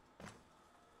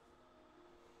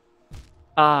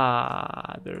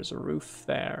 Ah, there's a roof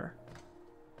there.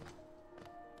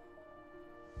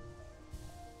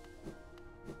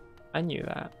 I knew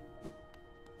that.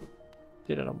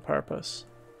 Did it on purpose.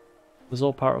 It was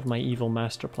all part of my evil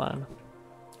master plan.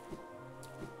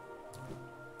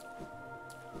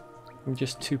 I'm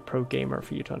just too pro gamer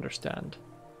for you to understand.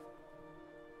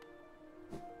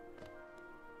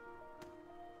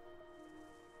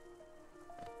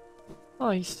 Oh,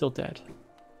 he's still dead.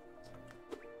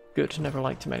 Good, never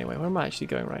liked him anyway. Where am I actually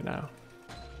going right now?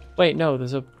 Wait, no,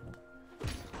 there's a...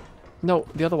 No,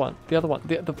 the other one. The other one.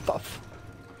 The buff.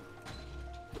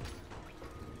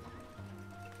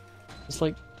 There's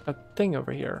like a thing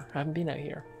over here. I haven't been out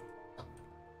here.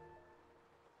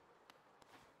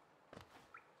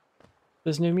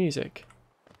 There's no music.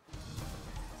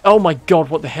 Oh my god,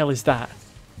 what the hell is that?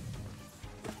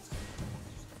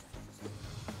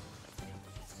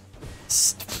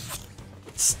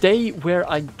 Stay where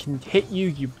I can hit you,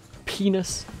 you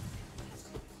penis.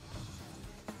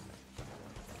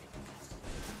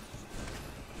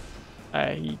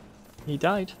 He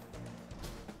died.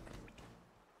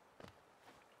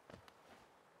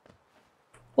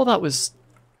 Well, that was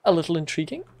a little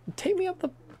intriguing. Take me up the...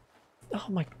 Oh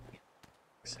my...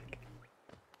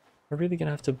 We're really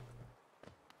gonna have to...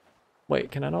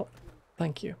 Wait, can I not?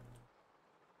 Thank you.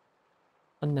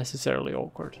 Unnecessarily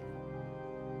awkward.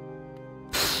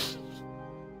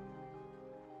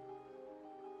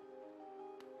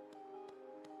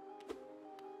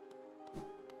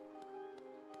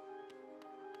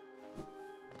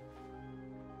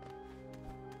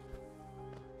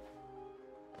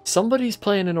 Somebody's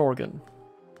playing an organ.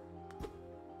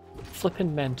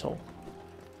 flipping mental.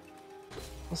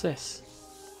 What's this?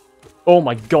 Oh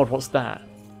my god, what's that?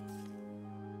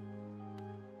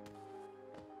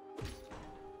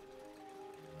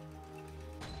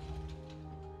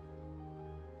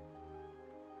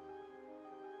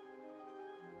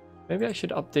 Maybe I should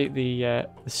update the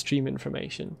stream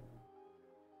information.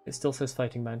 It still says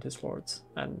fighting Mantis Lords,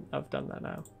 and I've done that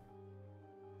now.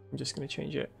 I'm just going to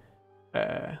change it.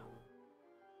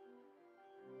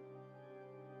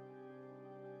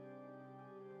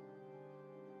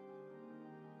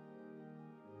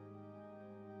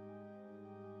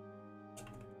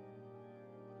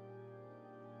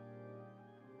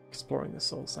 Exploring the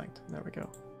Soul Sanctum. There we go.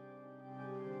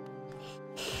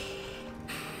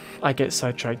 I get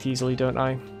sidetracked easily, don't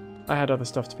I? I had other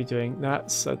stuff to be doing.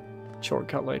 That's a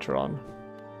shortcut later on.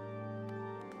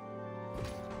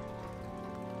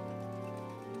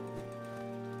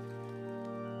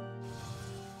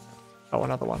 Oh,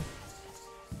 another one.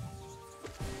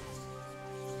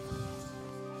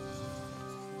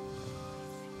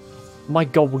 My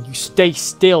god, will you stay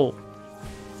still?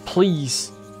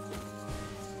 Please.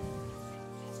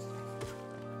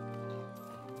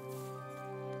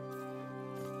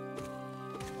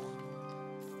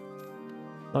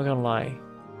 Not gonna lie,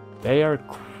 they are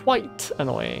quite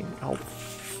annoying. Oh,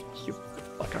 you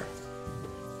fucker.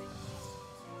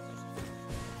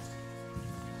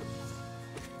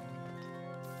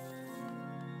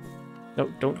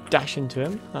 No, don't dash into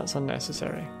him. That's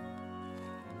unnecessary.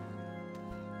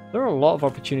 There are a lot of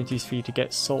opportunities for you to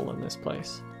get soul in this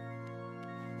place.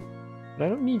 But I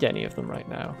don't need any of them right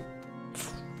now.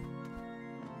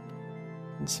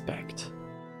 Inspect.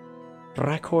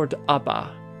 Record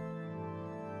Abba.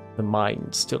 The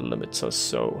mind still limits us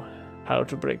so. How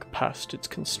to break past its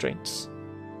constraints?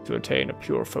 To attain a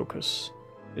pure focus.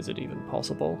 Is it even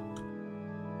possible?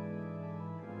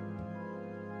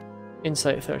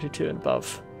 Insight 32 and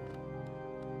above.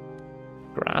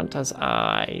 Grant us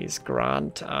eyes.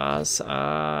 Grant us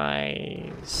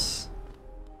eyes.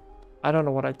 I don't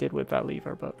know what I did with that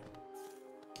lever, but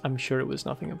I'm sure it was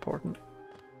nothing important.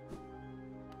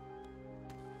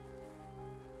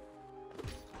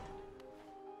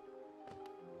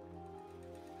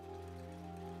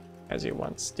 As you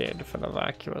once did for the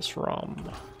vacuous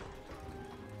ROM.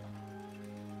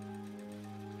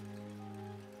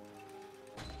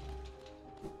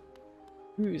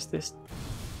 Who is this?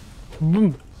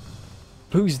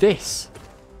 Who's this?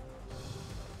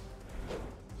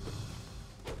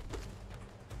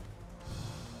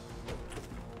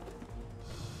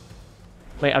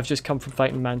 Mate, I've just come from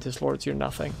fighting Mantis Lords, you're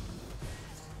nothing.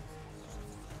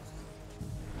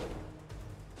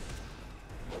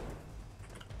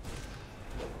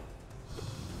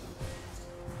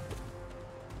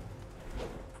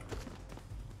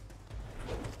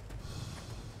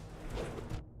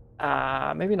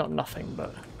 Maybe not nothing,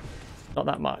 but not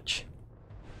that much.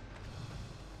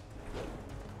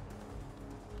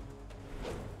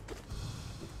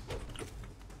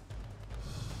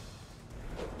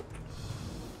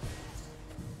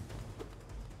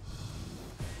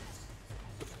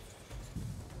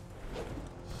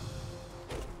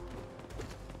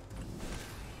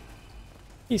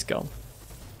 He's gone.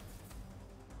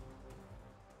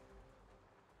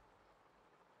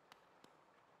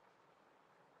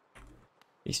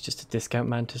 He's just a discount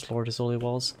Mantis Lord is all he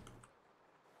was.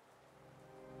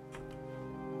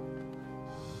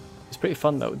 It's pretty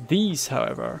fun though. These,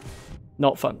 however,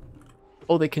 not fun.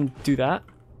 Oh, they can do that?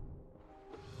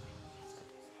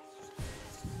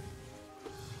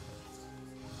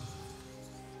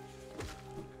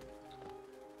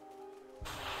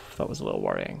 That was a little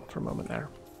worrying for a moment there.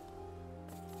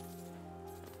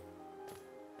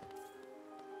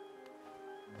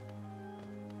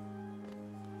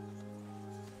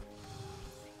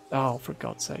 Oh, for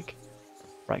God's sake.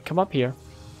 Right, come up here.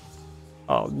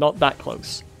 Oh, not that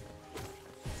close.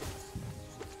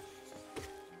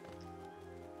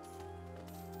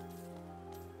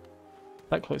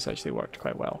 That close actually worked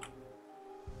quite well.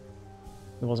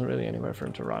 There wasn't really anywhere for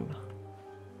him to run.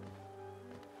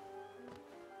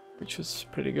 Which was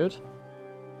pretty good.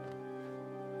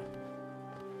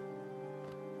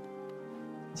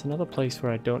 There's another place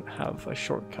where I don't have a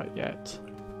shortcut yet.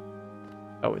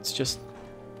 Oh, it's just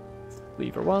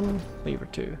lever 1, lever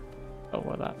 2. Oh,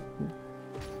 well that.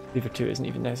 Lever 2 isn't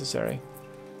even necessary.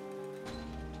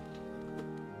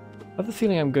 I have the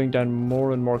feeling I'm going down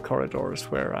more and more corridors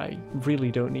where I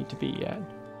really don't need to be yet.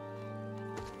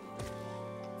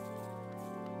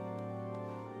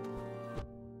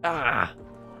 Ah!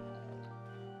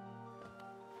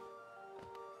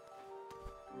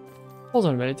 Hold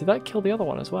on a minute, did that kill the other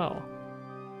one as well?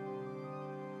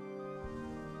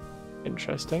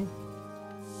 Interesting.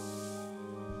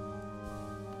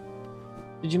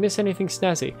 Did you miss anything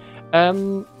snazzy?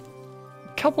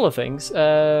 Couple of things.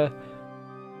 We're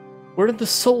in the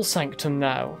Soul Sanctum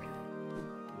now,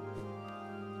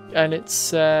 and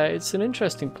it's an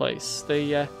interesting place.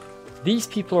 These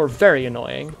people are very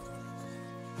annoying,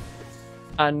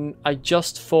 and I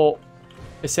just fought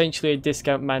essentially a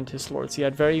discount Mantis Lords. He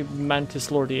had very Mantis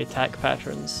Lordy attack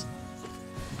patterns,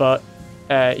 but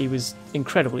he was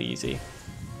incredibly easy.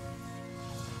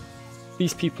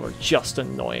 These people are just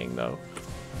annoying though.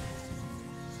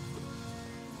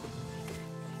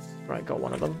 Right, got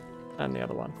one of them, and the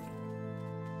other one.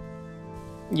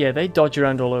 Yeah, they dodge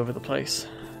around all over the place.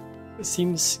 It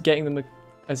seems getting them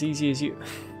as easy as you...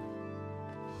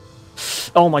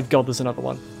 Oh my god, there's another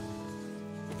one.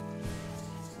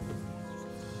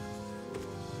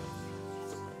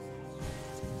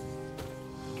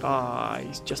 Ah,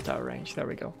 he's just out of range. There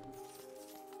we go.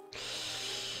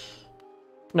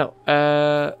 No,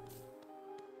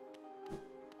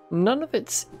 none of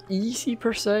it's easy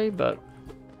per se, but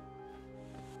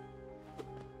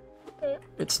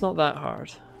it's not that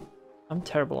hard. I'm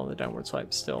terrible on the downward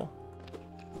swipe still.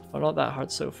 But not that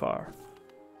hard so far.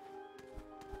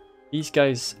 These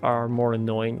guys are more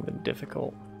annoying than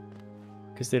difficult,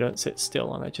 because they don't sit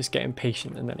still and I just get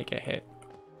impatient and then I get hit.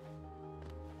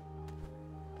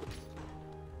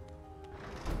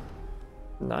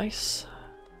 Nice.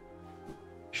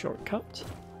 Shortcut.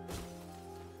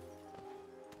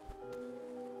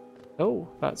 Oh,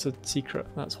 that's a secret.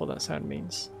 That's what that sound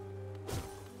means.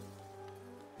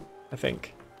 I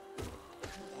think.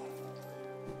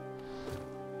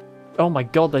 Oh my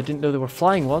god, I didn't know there were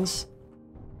flying ones.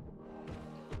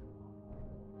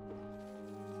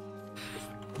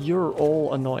 You're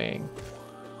all annoying.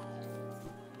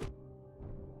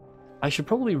 I should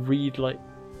probably read, like...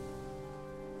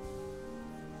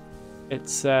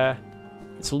 It's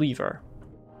lever.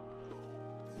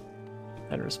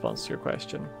 In response to your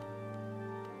question.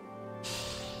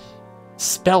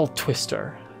 Spell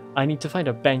Twister. I need to find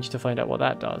a bench to find out what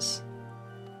that does.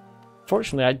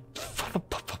 Fortunately, I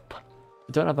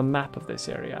don't have a map of this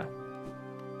area.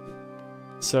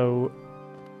 So...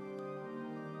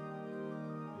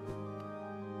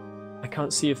 I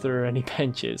can't see if there are any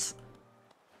benches.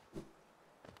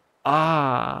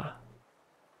 Ah!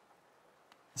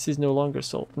 This is no longer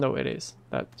sold. No, it is.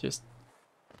 That just...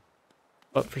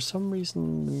 But for some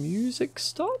reason the music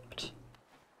stopped?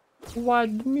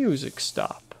 Why'd the music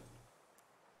stop?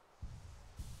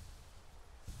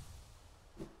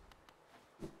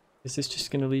 Is this just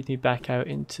going to lead me back out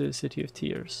into the City of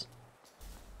Tears?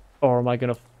 Or am I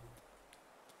going to...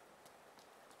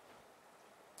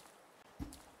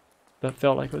 That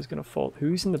felt like I was going to fall.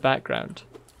 Who's in the background?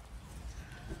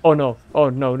 Oh no. Oh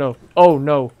no, no. Oh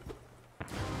no.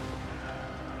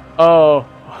 Oh.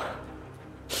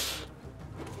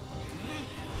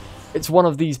 It's one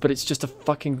of these, but it's just a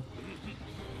fucking...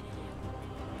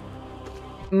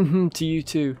 to you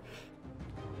too.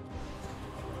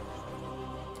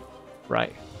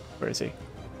 Right. Where is he?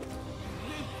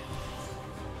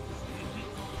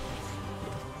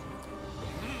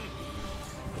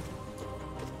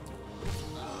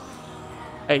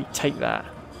 Hey, take that.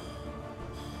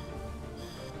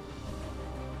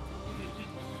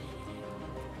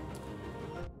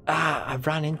 Ah, I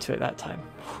ran into it that time.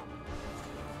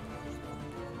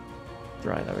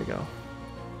 Right, there we go.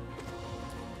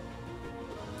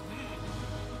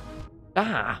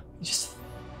 Ah, you just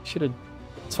should have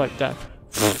swiped down.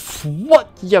 What,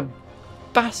 you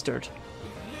bastard?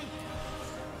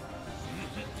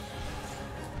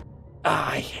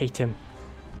 Ah, I hate him.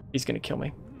 He's gonna kill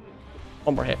me.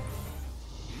 One more hit.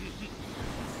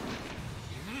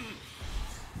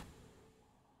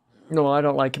 No, I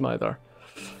don't like him either.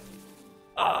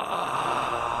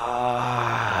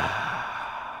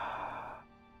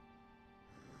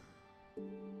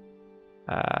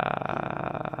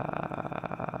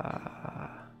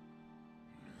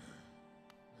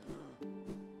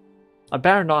 I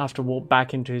better not have to walk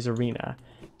back into his arena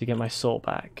to get my soul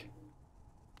back.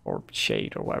 Or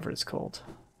shade, or whatever it's called.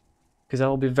 Because I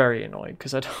will be very annoyed,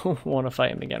 because I don't want to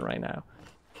fight him again right now.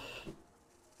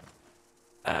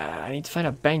 I need to find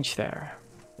a bench there.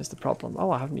 That's the problem.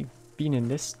 Oh, I haven't even been in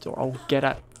this door. Oh, get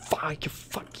out.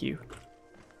 Fuck you.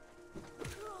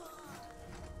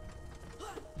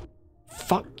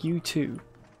 Fuck you too.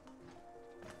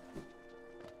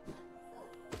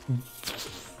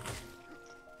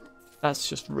 That's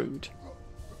just rude.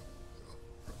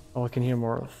 Oh, I can hear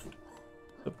more of...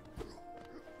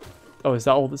 Oh, is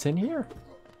that all that's in here?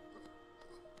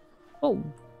 Oh.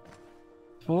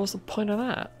 What was the point of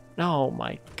that? Oh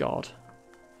my god.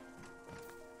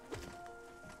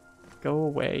 Go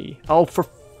away. Oh, for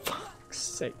fuck's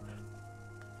sake.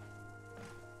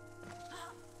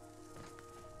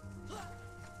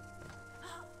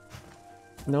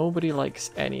 Nobody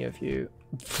likes any of you.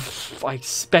 I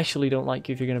especially don't like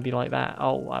you if you're going to be like that.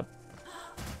 Oh,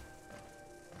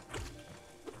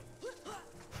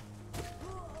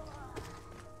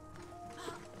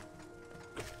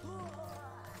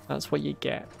 that's what you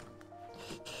get.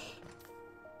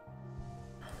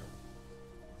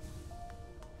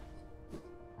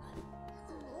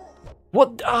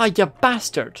 What? Ah, you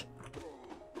bastard!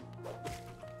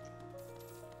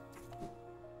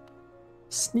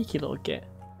 Sneaky little git.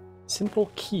 Simple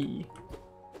key.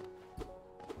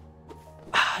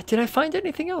 Ah, did I find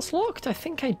anything else locked? I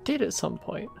think I did at some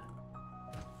point.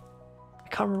 I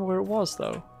can't remember where it was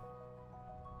though.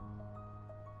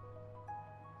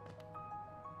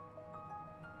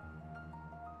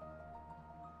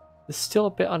 There's still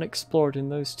a bit unexplored in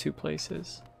those two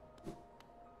places.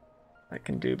 I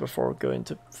can do before going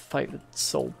to fight the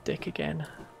soul dick again.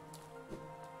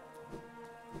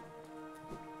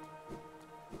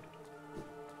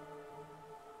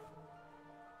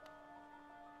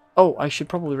 Oh, I should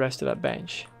probably rest at that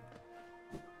bench.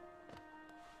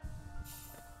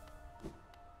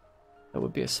 That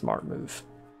would be a smart move.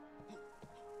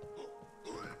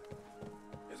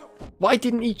 Why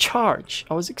didn't he charge?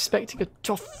 I was expecting a...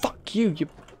 Oh, fuck you, you...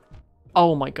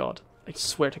 Oh my god. I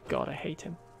swear to god I hate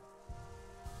him.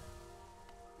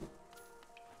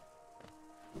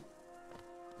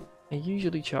 He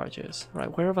usually charges.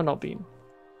 Right, where have I not been?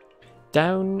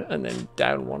 Down and then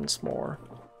down once more.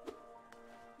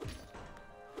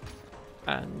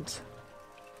 And...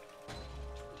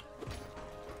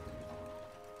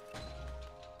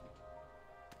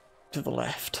 to the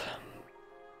left.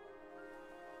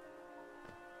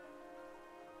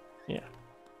 Yeah.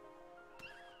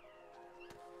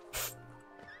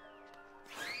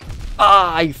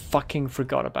 Ah, I fucking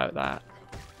forgot about that.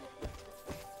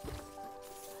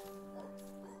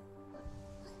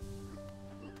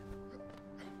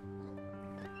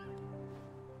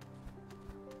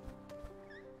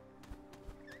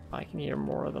 I can hear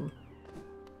more of them.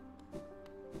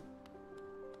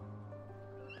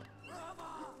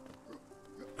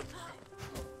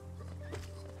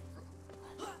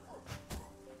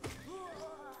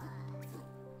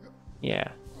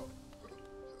 Yeah.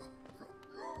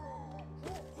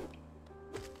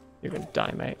 You're gonna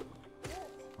die, mate.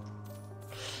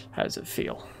 How does it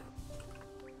feel?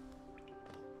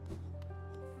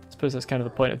 I suppose that's kind of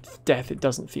the point of death, it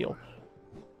doesn't feel.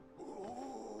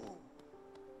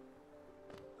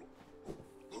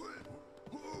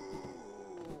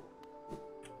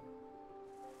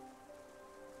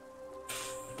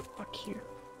 Fuck you.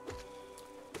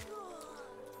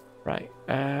 Right,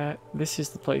 this is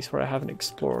the place where I haven't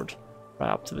explored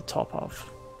right up to the top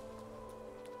of.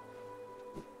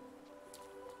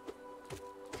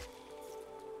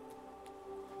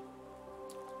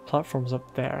 Platforms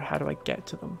up there, how do I get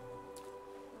to them?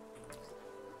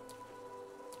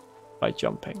 By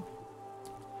jumping.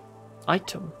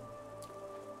 Item.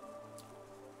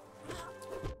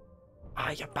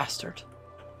 Ah, you bastard.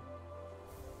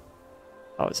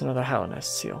 Oh, it's another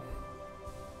Hellenist seal.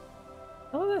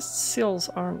 Hellenist seals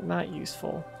aren't that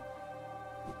useful.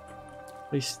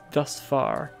 At least thus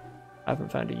far, I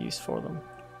haven't found a use for them.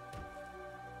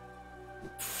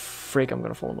 Frig, I'm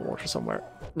gonna fall in the water somewhere.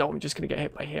 No, I'm just gonna get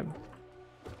hit by him.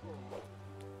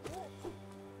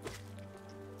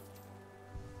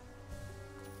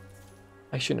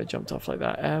 I shouldn't have jumped off like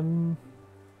that.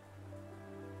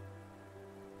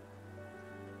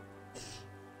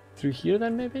 Through here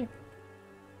then, maybe?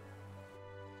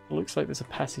 It looks like there's a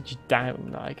passage down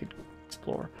that I could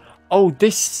explore. Oh,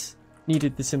 this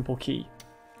needed the simple key.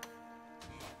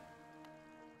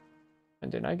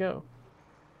 And in I go.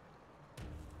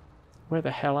 Where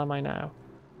the hell am I now?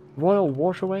 Royal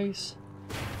Waterways?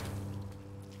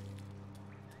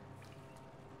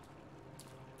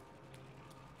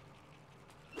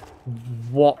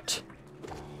 What?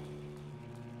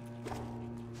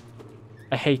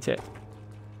 I hate it.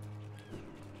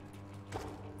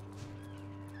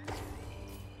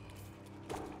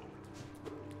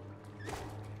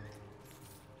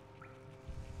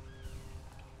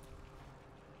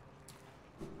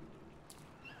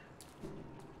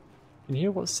 You can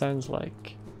hear what sounds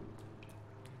like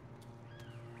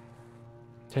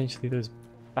potentially those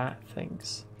bat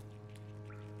things.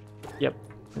 Yep,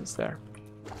 it's there.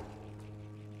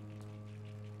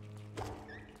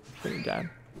 Put it down.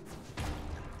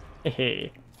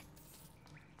 Hey.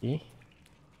 Yeah.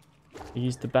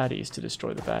 Use the baddies to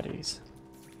destroy the baddies.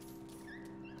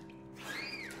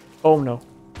 Oh no.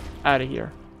 Out of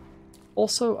here.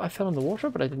 Also, I fell in the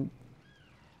water, but I didn't...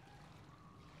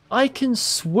 I can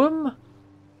swim?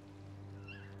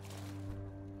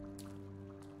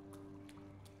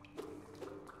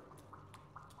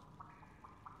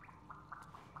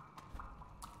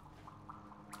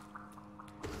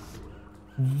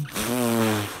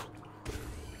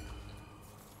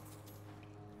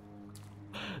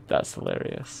 That's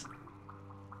hilarious.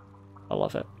 I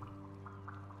love it.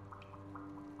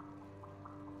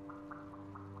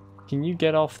 Can you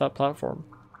get off that platform?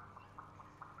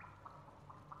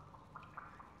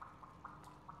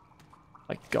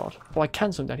 My god. Oh, I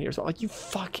can swim down here as well. Oh, you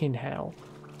fucking hell.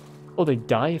 Oh, they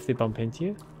die if they bump into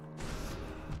you?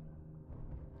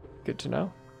 Good to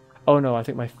know. Oh no, I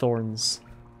think my thorns...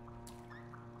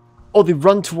 Oh, they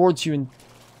run towards you and...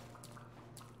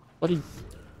 Bloody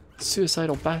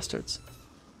suicidal bastards.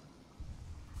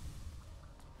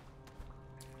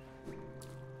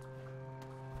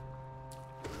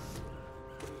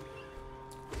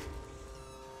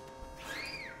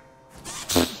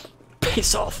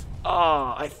 Piss off!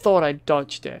 Ah, I thought I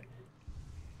dodged it.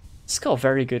 It's got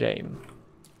very good aim.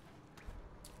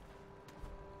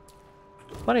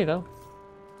 Money though.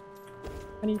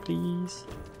 Money please.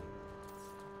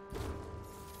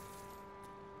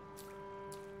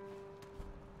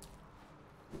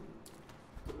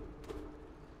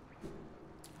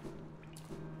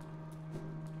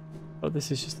 Oh,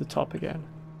 this is just the top again.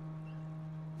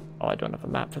 Oh, I don't have a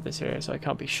map for this area, so I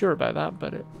can't be sure about that,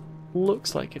 but it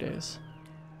looks like it is.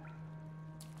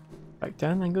 Back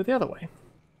down, then go the other way.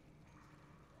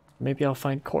 Maybe I'll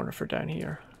find Cornifer down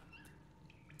here.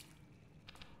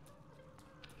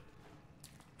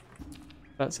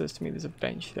 That says to me there's a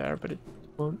bench there, but it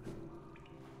won't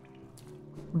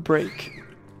break.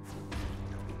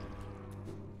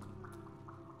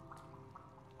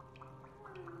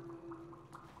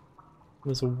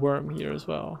 There's a worm here as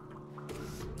well.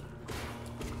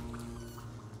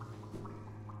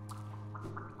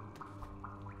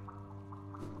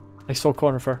 I saw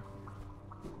Cornifer.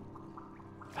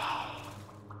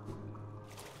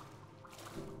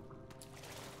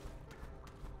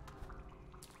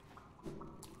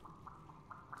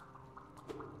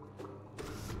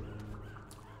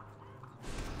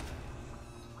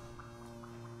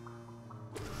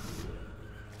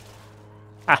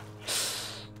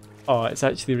 Oh, it's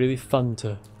actually really fun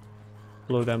to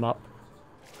blow them up.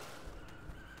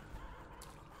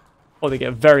 Oh, they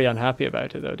get very unhappy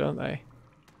about it though, don't they?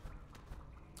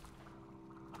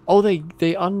 Oh, they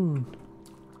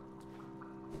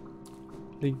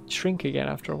shrink again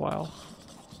after a while.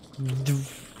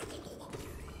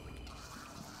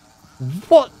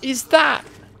 What is that?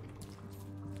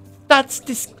 That's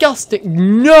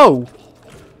disgusting. No!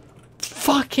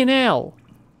 Fucking hell.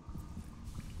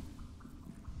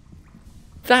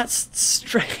 That's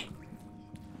straight...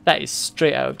 That is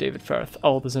straight out of David Firth.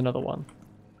 Oh, there's another one.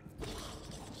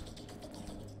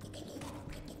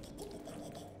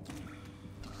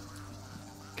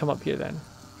 Come up here then.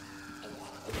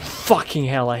 Fucking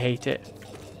hell, I hate it.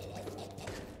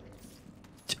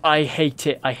 I hate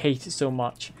it. I hate it so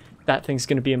much. That thing's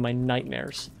gonna be in my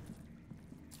nightmares.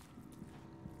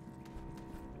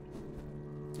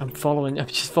 I'm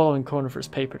just following Cornifer's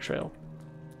paper trail.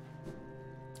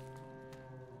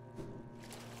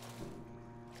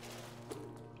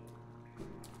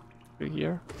 Through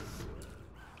here.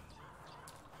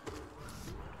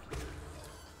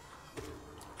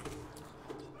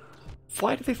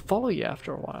 Why do they follow you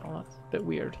after a while? That's a bit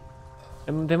weird.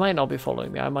 And they might not be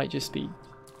following me. I might just be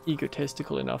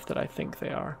egotistical enough that I think they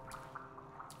are.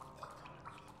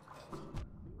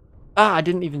 Ah, I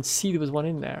didn't even see there was one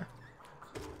in there.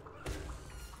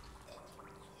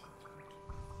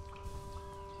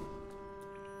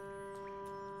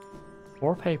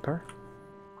 More paper.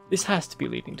 This has to be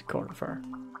leading to Cornifer.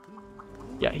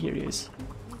 Yeah, here he is.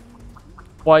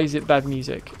 Why is it bad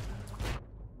music?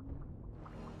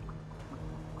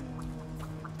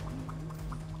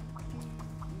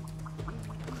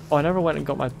 Oh, I never went and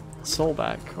got my soul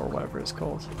back, or whatever it's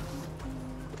called.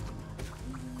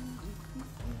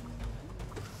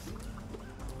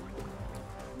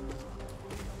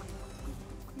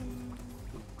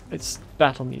 It's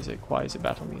battle music. Why is it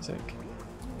battle music?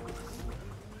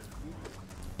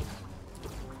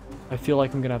 I feel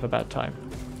like I'm gonna have a bad time.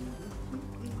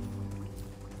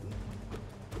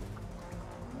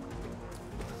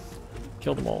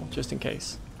 Kill them all, just in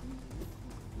case.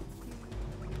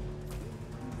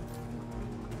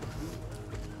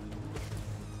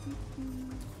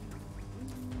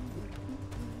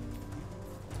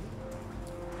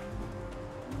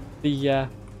 The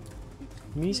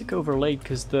music overlaid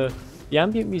because the The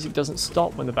ambient music doesn't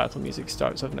stop when the battle music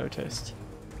starts, I've noticed.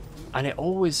 And it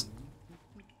always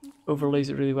overlays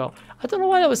it really well. I don't know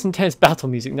why that was intense battle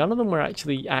music. None of them were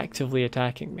actually actively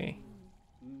attacking me.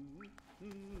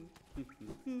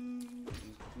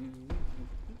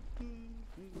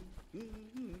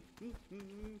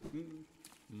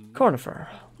 Cornifer.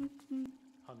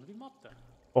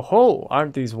 Oh ho,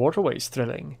 aren't these waterways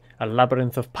thrilling? A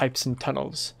labyrinth of pipes and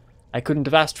tunnels. I couldn't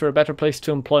have asked for a better place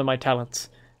to employ my talents.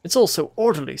 It's all so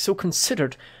orderly, so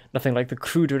considered. Nothing like the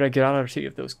crude irregularity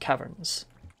of those caverns.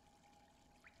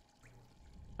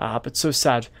 Ah, but so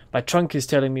sad. My trunk is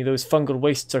telling me those fungal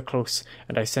wastes are close,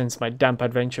 and I sense my damp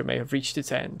adventure may have reached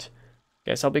its end.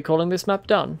 Guess I'll be calling this map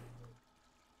done.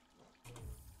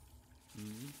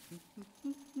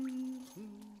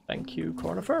 Thank you,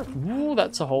 Cornifer. Ooh,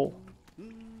 that's a hole.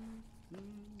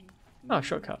 Oh,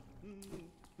 shortcut.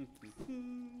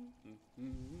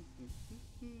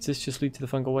 Does this just lead to the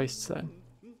fungal wastes then?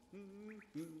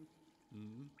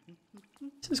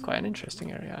 This is quite an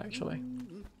interesting area, actually.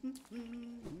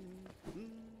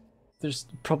 There's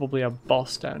probably a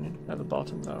boss down at the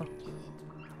bottom, though.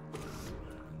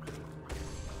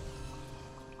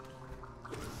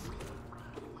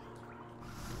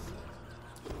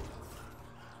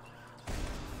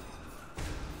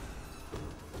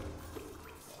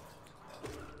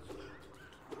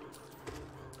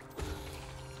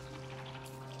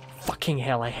 Fucking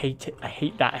hell, I hate it. I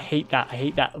hate that. I hate that. I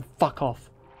hate that. Fuck off.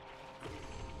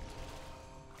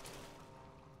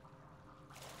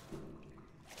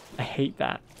 I hate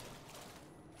that.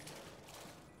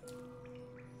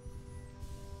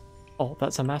 Oh,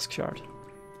 that's a mask shard.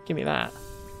 Give me that.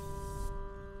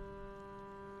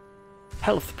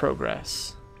 Health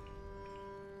progress.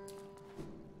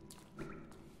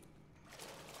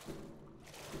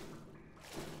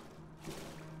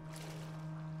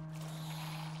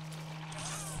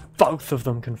 Both of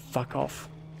them can fuck off.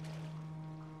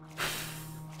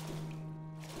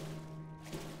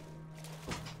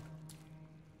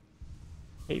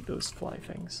 Hate those fly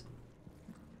things.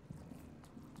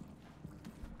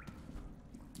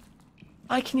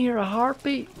 I can hear a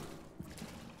heartbeat.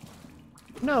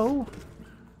 No.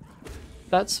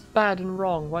 That's bad and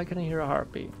wrong. Why can I hear a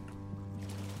heartbeat?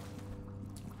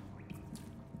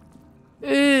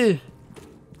 Ugh.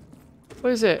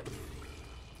 What is it?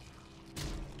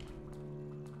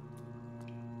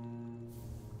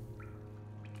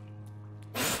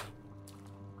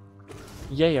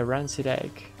 Yay, a rancid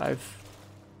egg. I've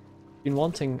been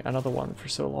wanting another one for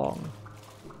so long.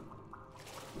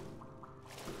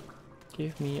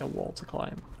 Give me a wall to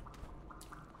climb.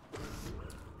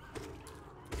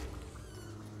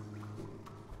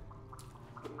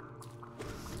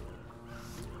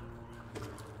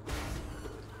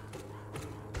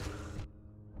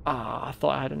 Ah, I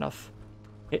thought I had enough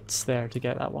hits there to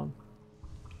get that one.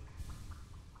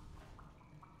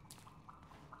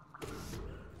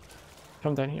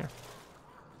 Come down here.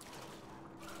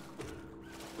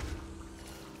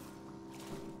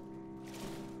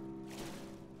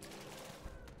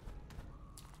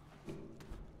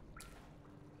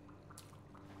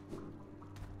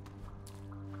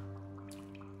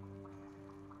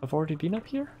 I've already been up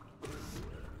here?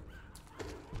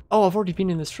 Oh, I've already been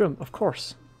in this room, of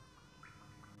course.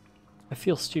 I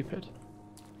feel stupid.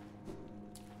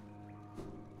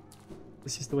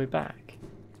 This is the way back.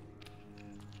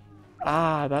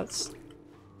 Ah, that's...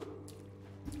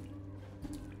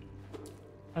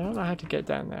 I don't know how to get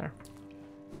down there.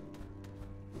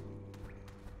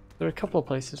 There are a couple of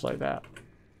places like that.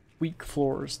 Weak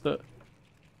floors that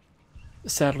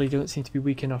sadly don't seem to be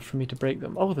weak enough for me to break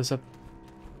them. Oh, there's a...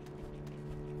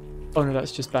 Oh no,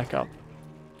 that's just back up.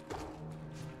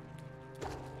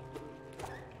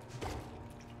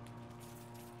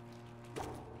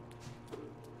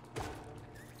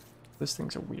 Those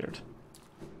things are weird.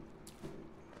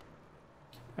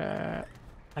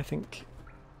 I think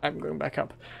I'm going back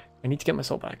up. I need to get my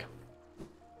soul back.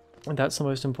 And that's the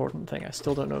most important thing. I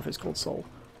still don't know if it's called soul.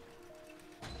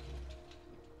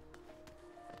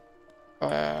 Oh,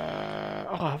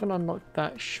 I haven't unlocked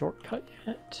that shortcut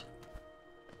yet.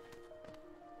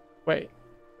 Wait.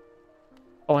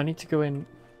 Oh, I need to go in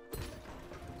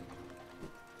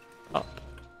up.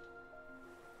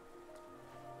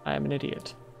 I am an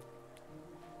idiot.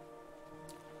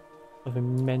 Of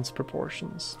immense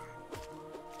proportions.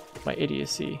 My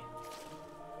idiocy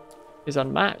is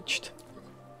unmatched.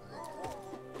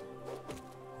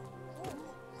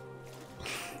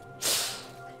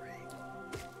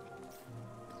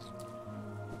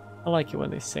 I like it when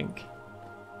they sink.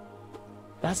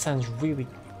 That sounds really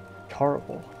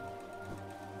horrible.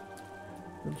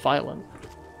 Violent.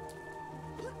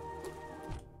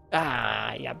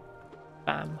 Ah, yeah.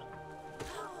 Bam.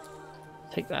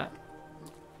 Take that.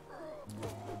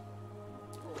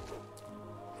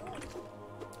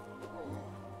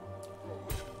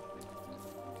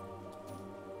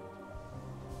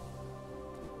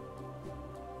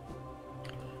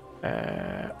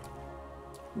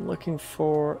 I'm looking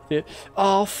for the...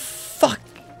 Oh, fuck!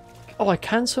 Oh, I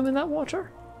can swim in that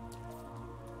water?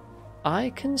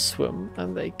 I can swim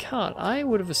and they can't. I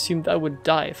would have assumed I would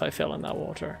die if I fell in that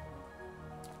water.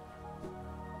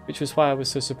 Which was why I was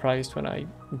so surprised when I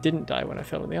didn't die when I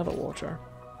fell in the other water.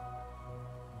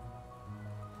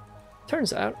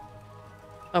 Turns out,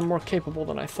 I'm more capable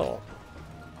than I thought.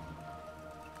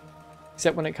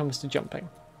 Except when it comes to jumping.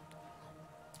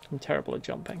 I'm terrible at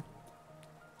jumping.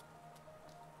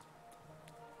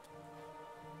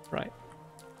 Right.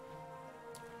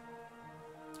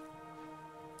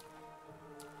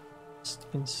 Just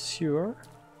ensure.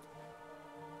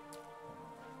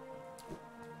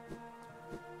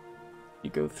 You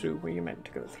go through where you're meant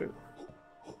to go through.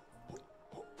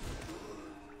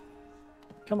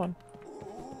 Come on.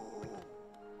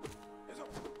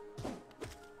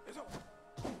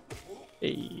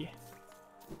 Hey.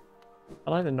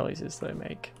 I like the noises they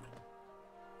make.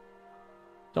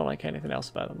 Don't like anything else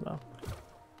about them though.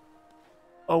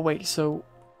 Oh wait, so...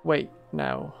 Wait,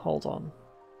 now, hold on.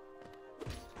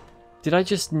 Did I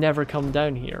just never come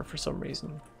down here for some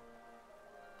reason?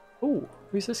 Ooh,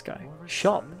 who's this guy?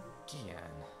 Shop.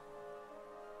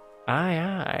 Aye,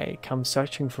 aye, come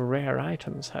searching for rare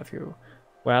items, have you?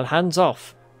 Well, hands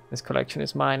off. This collection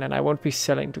is mine, and I won't be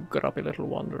selling to grubby little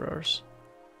wanderers.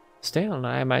 Still,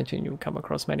 I imagine you've come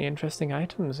across many interesting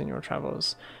items in your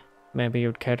travels. Maybe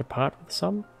you'd care to part with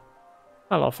some?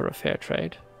 I'll offer a fair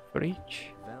trade for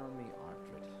each.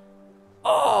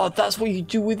 Oh, that's what you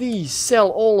do with these! Sell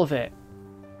all of it!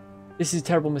 This is a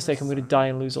terrible mistake, I'm going to die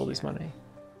and lose all this money.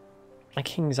 A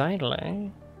king's idol, eh?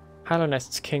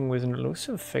 Halonest's king was an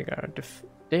elusive figure,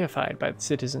 deified by the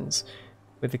citizens.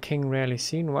 With the king rarely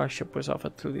seen, worship was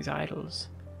offered through these idols.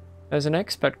 There's an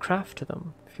expert craft to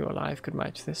them. Few alive could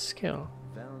match this skill.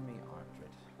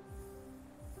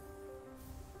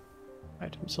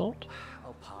 Item sort.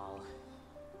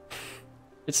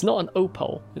 It's not an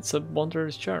opal, it's a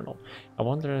wanderer's journal. A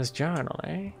wanderer's journal,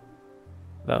 eh?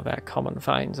 Though they're common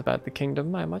finds about the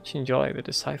kingdom, I much enjoy the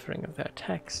deciphering of their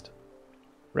text.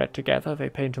 Read together, they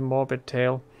paint a morbid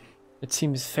tale. It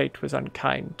seems fate was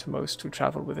unkind to most who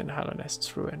travel within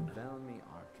Halonest's ruin.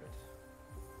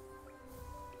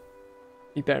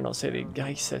 You better not say the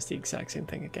guy says the exact same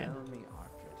thing again.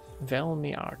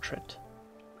 Velmi Artrit.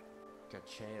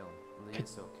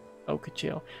 Oh,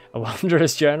 Kachil. A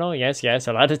wanderer's journal? Yes, yes,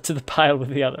 I'll add it to the pile with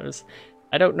the others.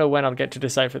 I don't know when I'll get to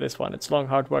decipher this one. It's long,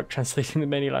 hard work translating the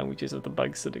many languages of the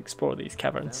bugs that explore these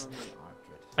caverns.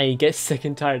 And he gets sick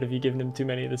and tired of you giving him too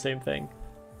many of the same thing.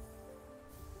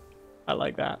 I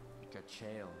like that.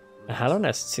 A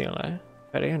Halonest seal, eh?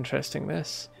 Very interesting,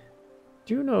 this.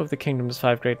 Do you know of the kingdom's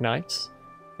 5 great knights?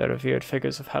 They're revered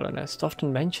figures of Halonest,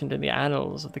 often mentioned in the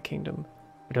annals of the kingdom,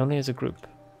 but only as a group.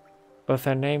 Both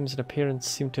their names and appearance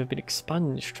seem to have been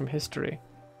expunged from history.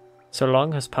 So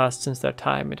long has passed since their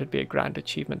time, it'd be a grand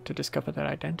achievement to discover their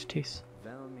identities.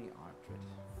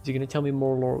 Is he going to tell me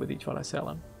more lore with each one I sell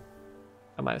him?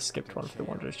 I might have skipped one for the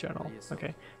Wanderer's Journal.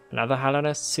 Okay. Another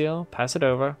Halonest seal? Pass it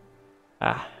over.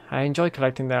 Ah, I enjoy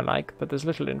collecting their like, but there's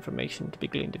little information to be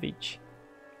gleaned of each.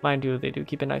 Mind you, they do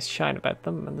keep a nice shine about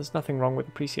them, and there's nothing wrong with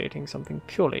appreciating something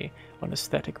purely on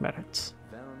aesthetic merits.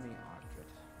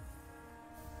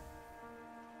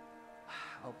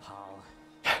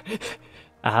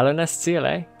 A Halonest seal,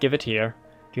 eh? Give it here.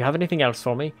 Do you have anything else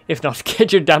for me? If not,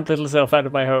 get your damp little self out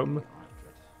of my home.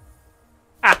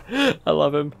 Ah! I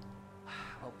love him.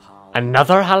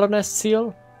 Another Halonest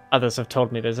seal? Others have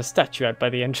told me there's a statue out by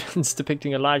the entrance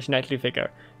depicting a large knightly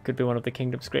figure. Could be one of the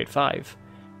kingdom's great 5.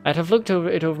 I'd have looked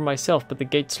over myself, but the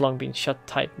gate's long been shut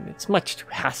tight, and it's much too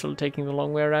hassle taking the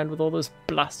long way around with all those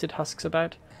blasted husks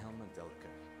about.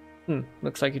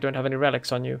 Looks like you don't have any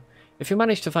relics on you. If you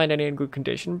manage to find any in good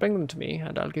condition, bring them to me,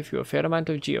 and I'll give you a fair amount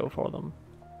of geo for them.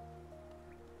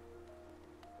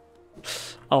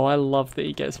 Oh, I love that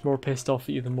he gets more pissed off at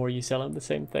you the more you sell him the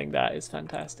same thing. That is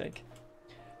fantastic.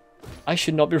 I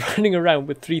should not be running around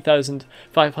with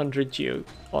 3,500 geo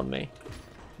on me.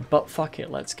 But fuck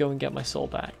it, let's go and get my soul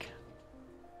back.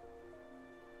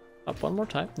 Up one more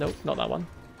time. Nope, not that one.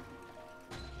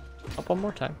 Up one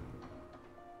more time.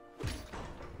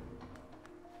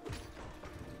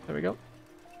 There we go.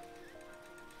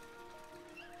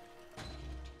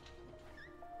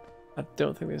 I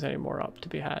don't think there's any more up to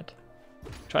be had.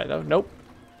 Try though. Nope.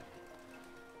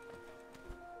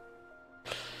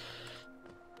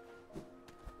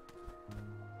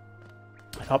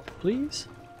 Up, please.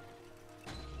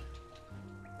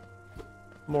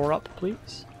 More up,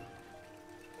 please.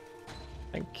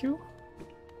 Thank you.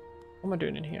 What am I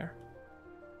doing in here?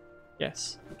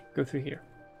 Yes, go through here.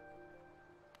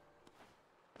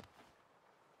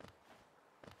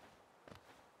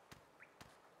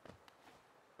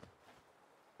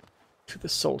 To the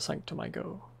soul sanctum I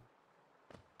go.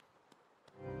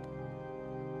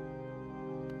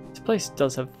 This place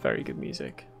does have very good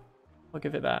music. I'll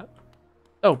give it that.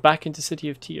 Oh, back into City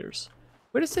of Tears.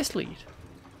 Where does this lead?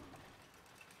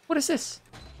 What is this?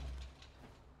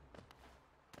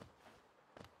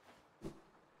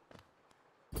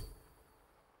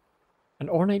 An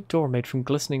ornate door made from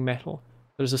glistening metal.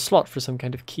 There's a slot for some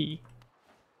kind of key.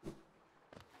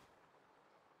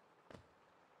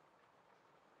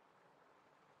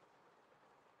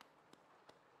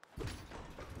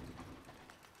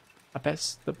 I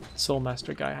bet the Soul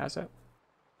Master guy has it.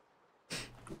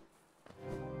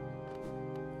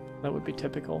 That would be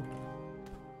typical.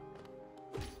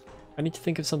 I need to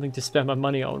think of something to spend my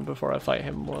money on before I fight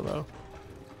him more, though.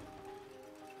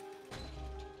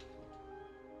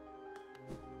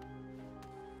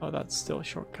 Oh, that's still a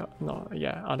shortcut. No,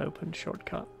 yeah, unopened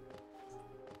shortcut.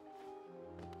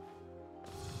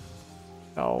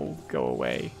 Oh, go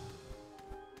away.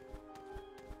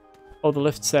 Oh, the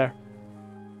lift's there.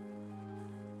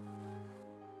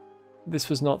 This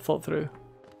was not thought through.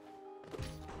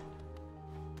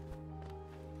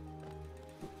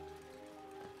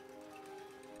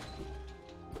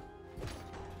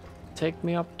 Take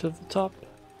me up to the top.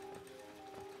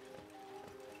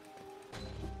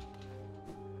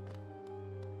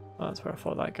 Oh, that's where I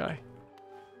fought that guy.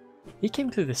 He came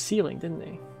through the ceiling, didn't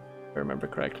he? If I remember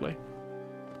correctly.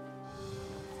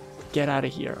 Get out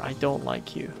of here. I don't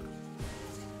like you.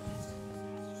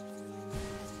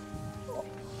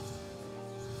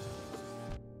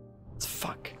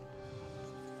 Fuck.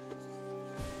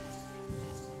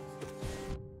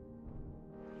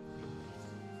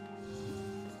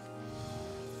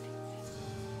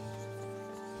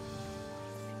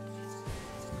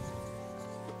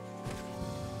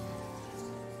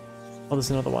 Oh, there's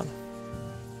another one.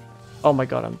 Oh my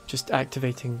god, I'm just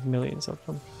activating millions of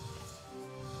them.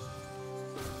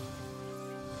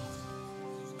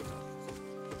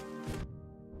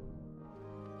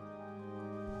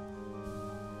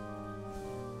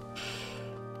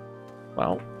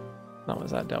 Well, that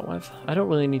was that dealt with. I don't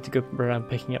really need to go around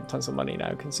picking up tons of money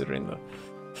now, considering the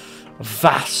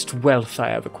vast wealth I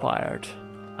have acquired.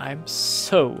 I'm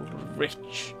so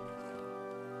rich.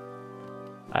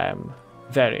 I am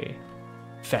very,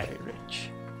 very rich.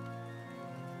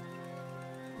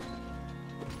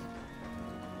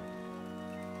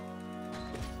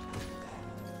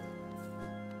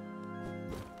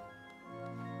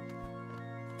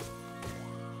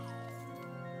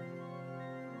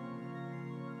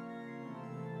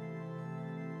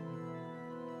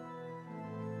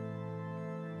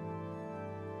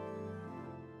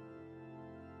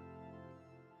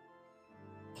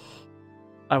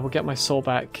 I will get my soul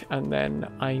back, and then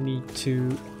I need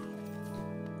to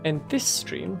end this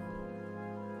stream.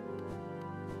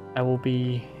 I will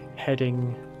be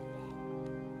heading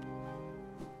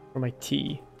for my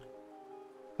tea,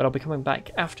 but I'll be coming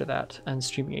back after that and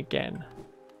streaming again,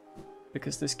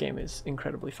 because this game is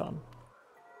incredibly fun.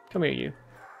 Come here, you.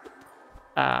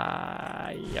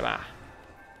 Yeah.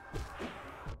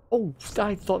 Oh,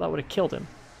 I thought that would have killed him.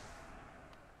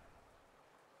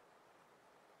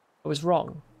 I was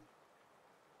wrong.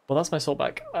 Well, that's my soul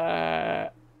back.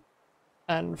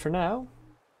 And for now,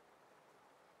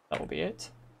 that will be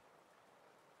it.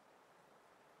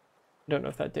 I don't know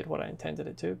if that did what I intended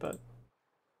it to, but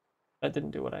that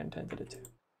didn't do what I intended it to.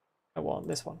 I want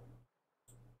this one.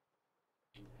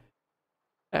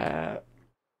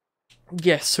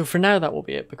 Yes, so for now that will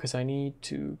be it, because I need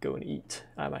to go and eat.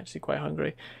 I'm actually quite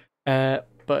hungry.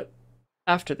 But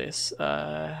after this,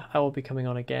 I will be coming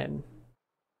on again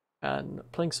and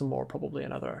playing some more, probably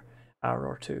another hour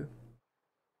or two.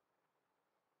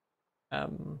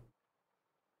 And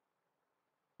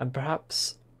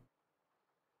perhaps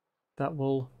that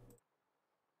will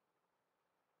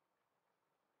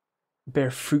bear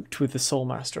fruit with the Soul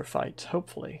Master fight,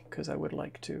 hopefully, because I would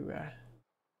like to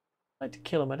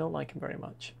kill him. I don't like him very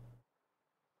much.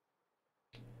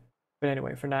 But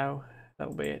anyway, for now, that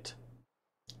will be it.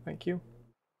 Thank you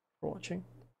for watching.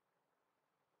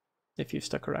 If you've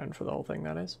stuck around for the whole thing,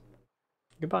 that is.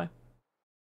 Goodbye.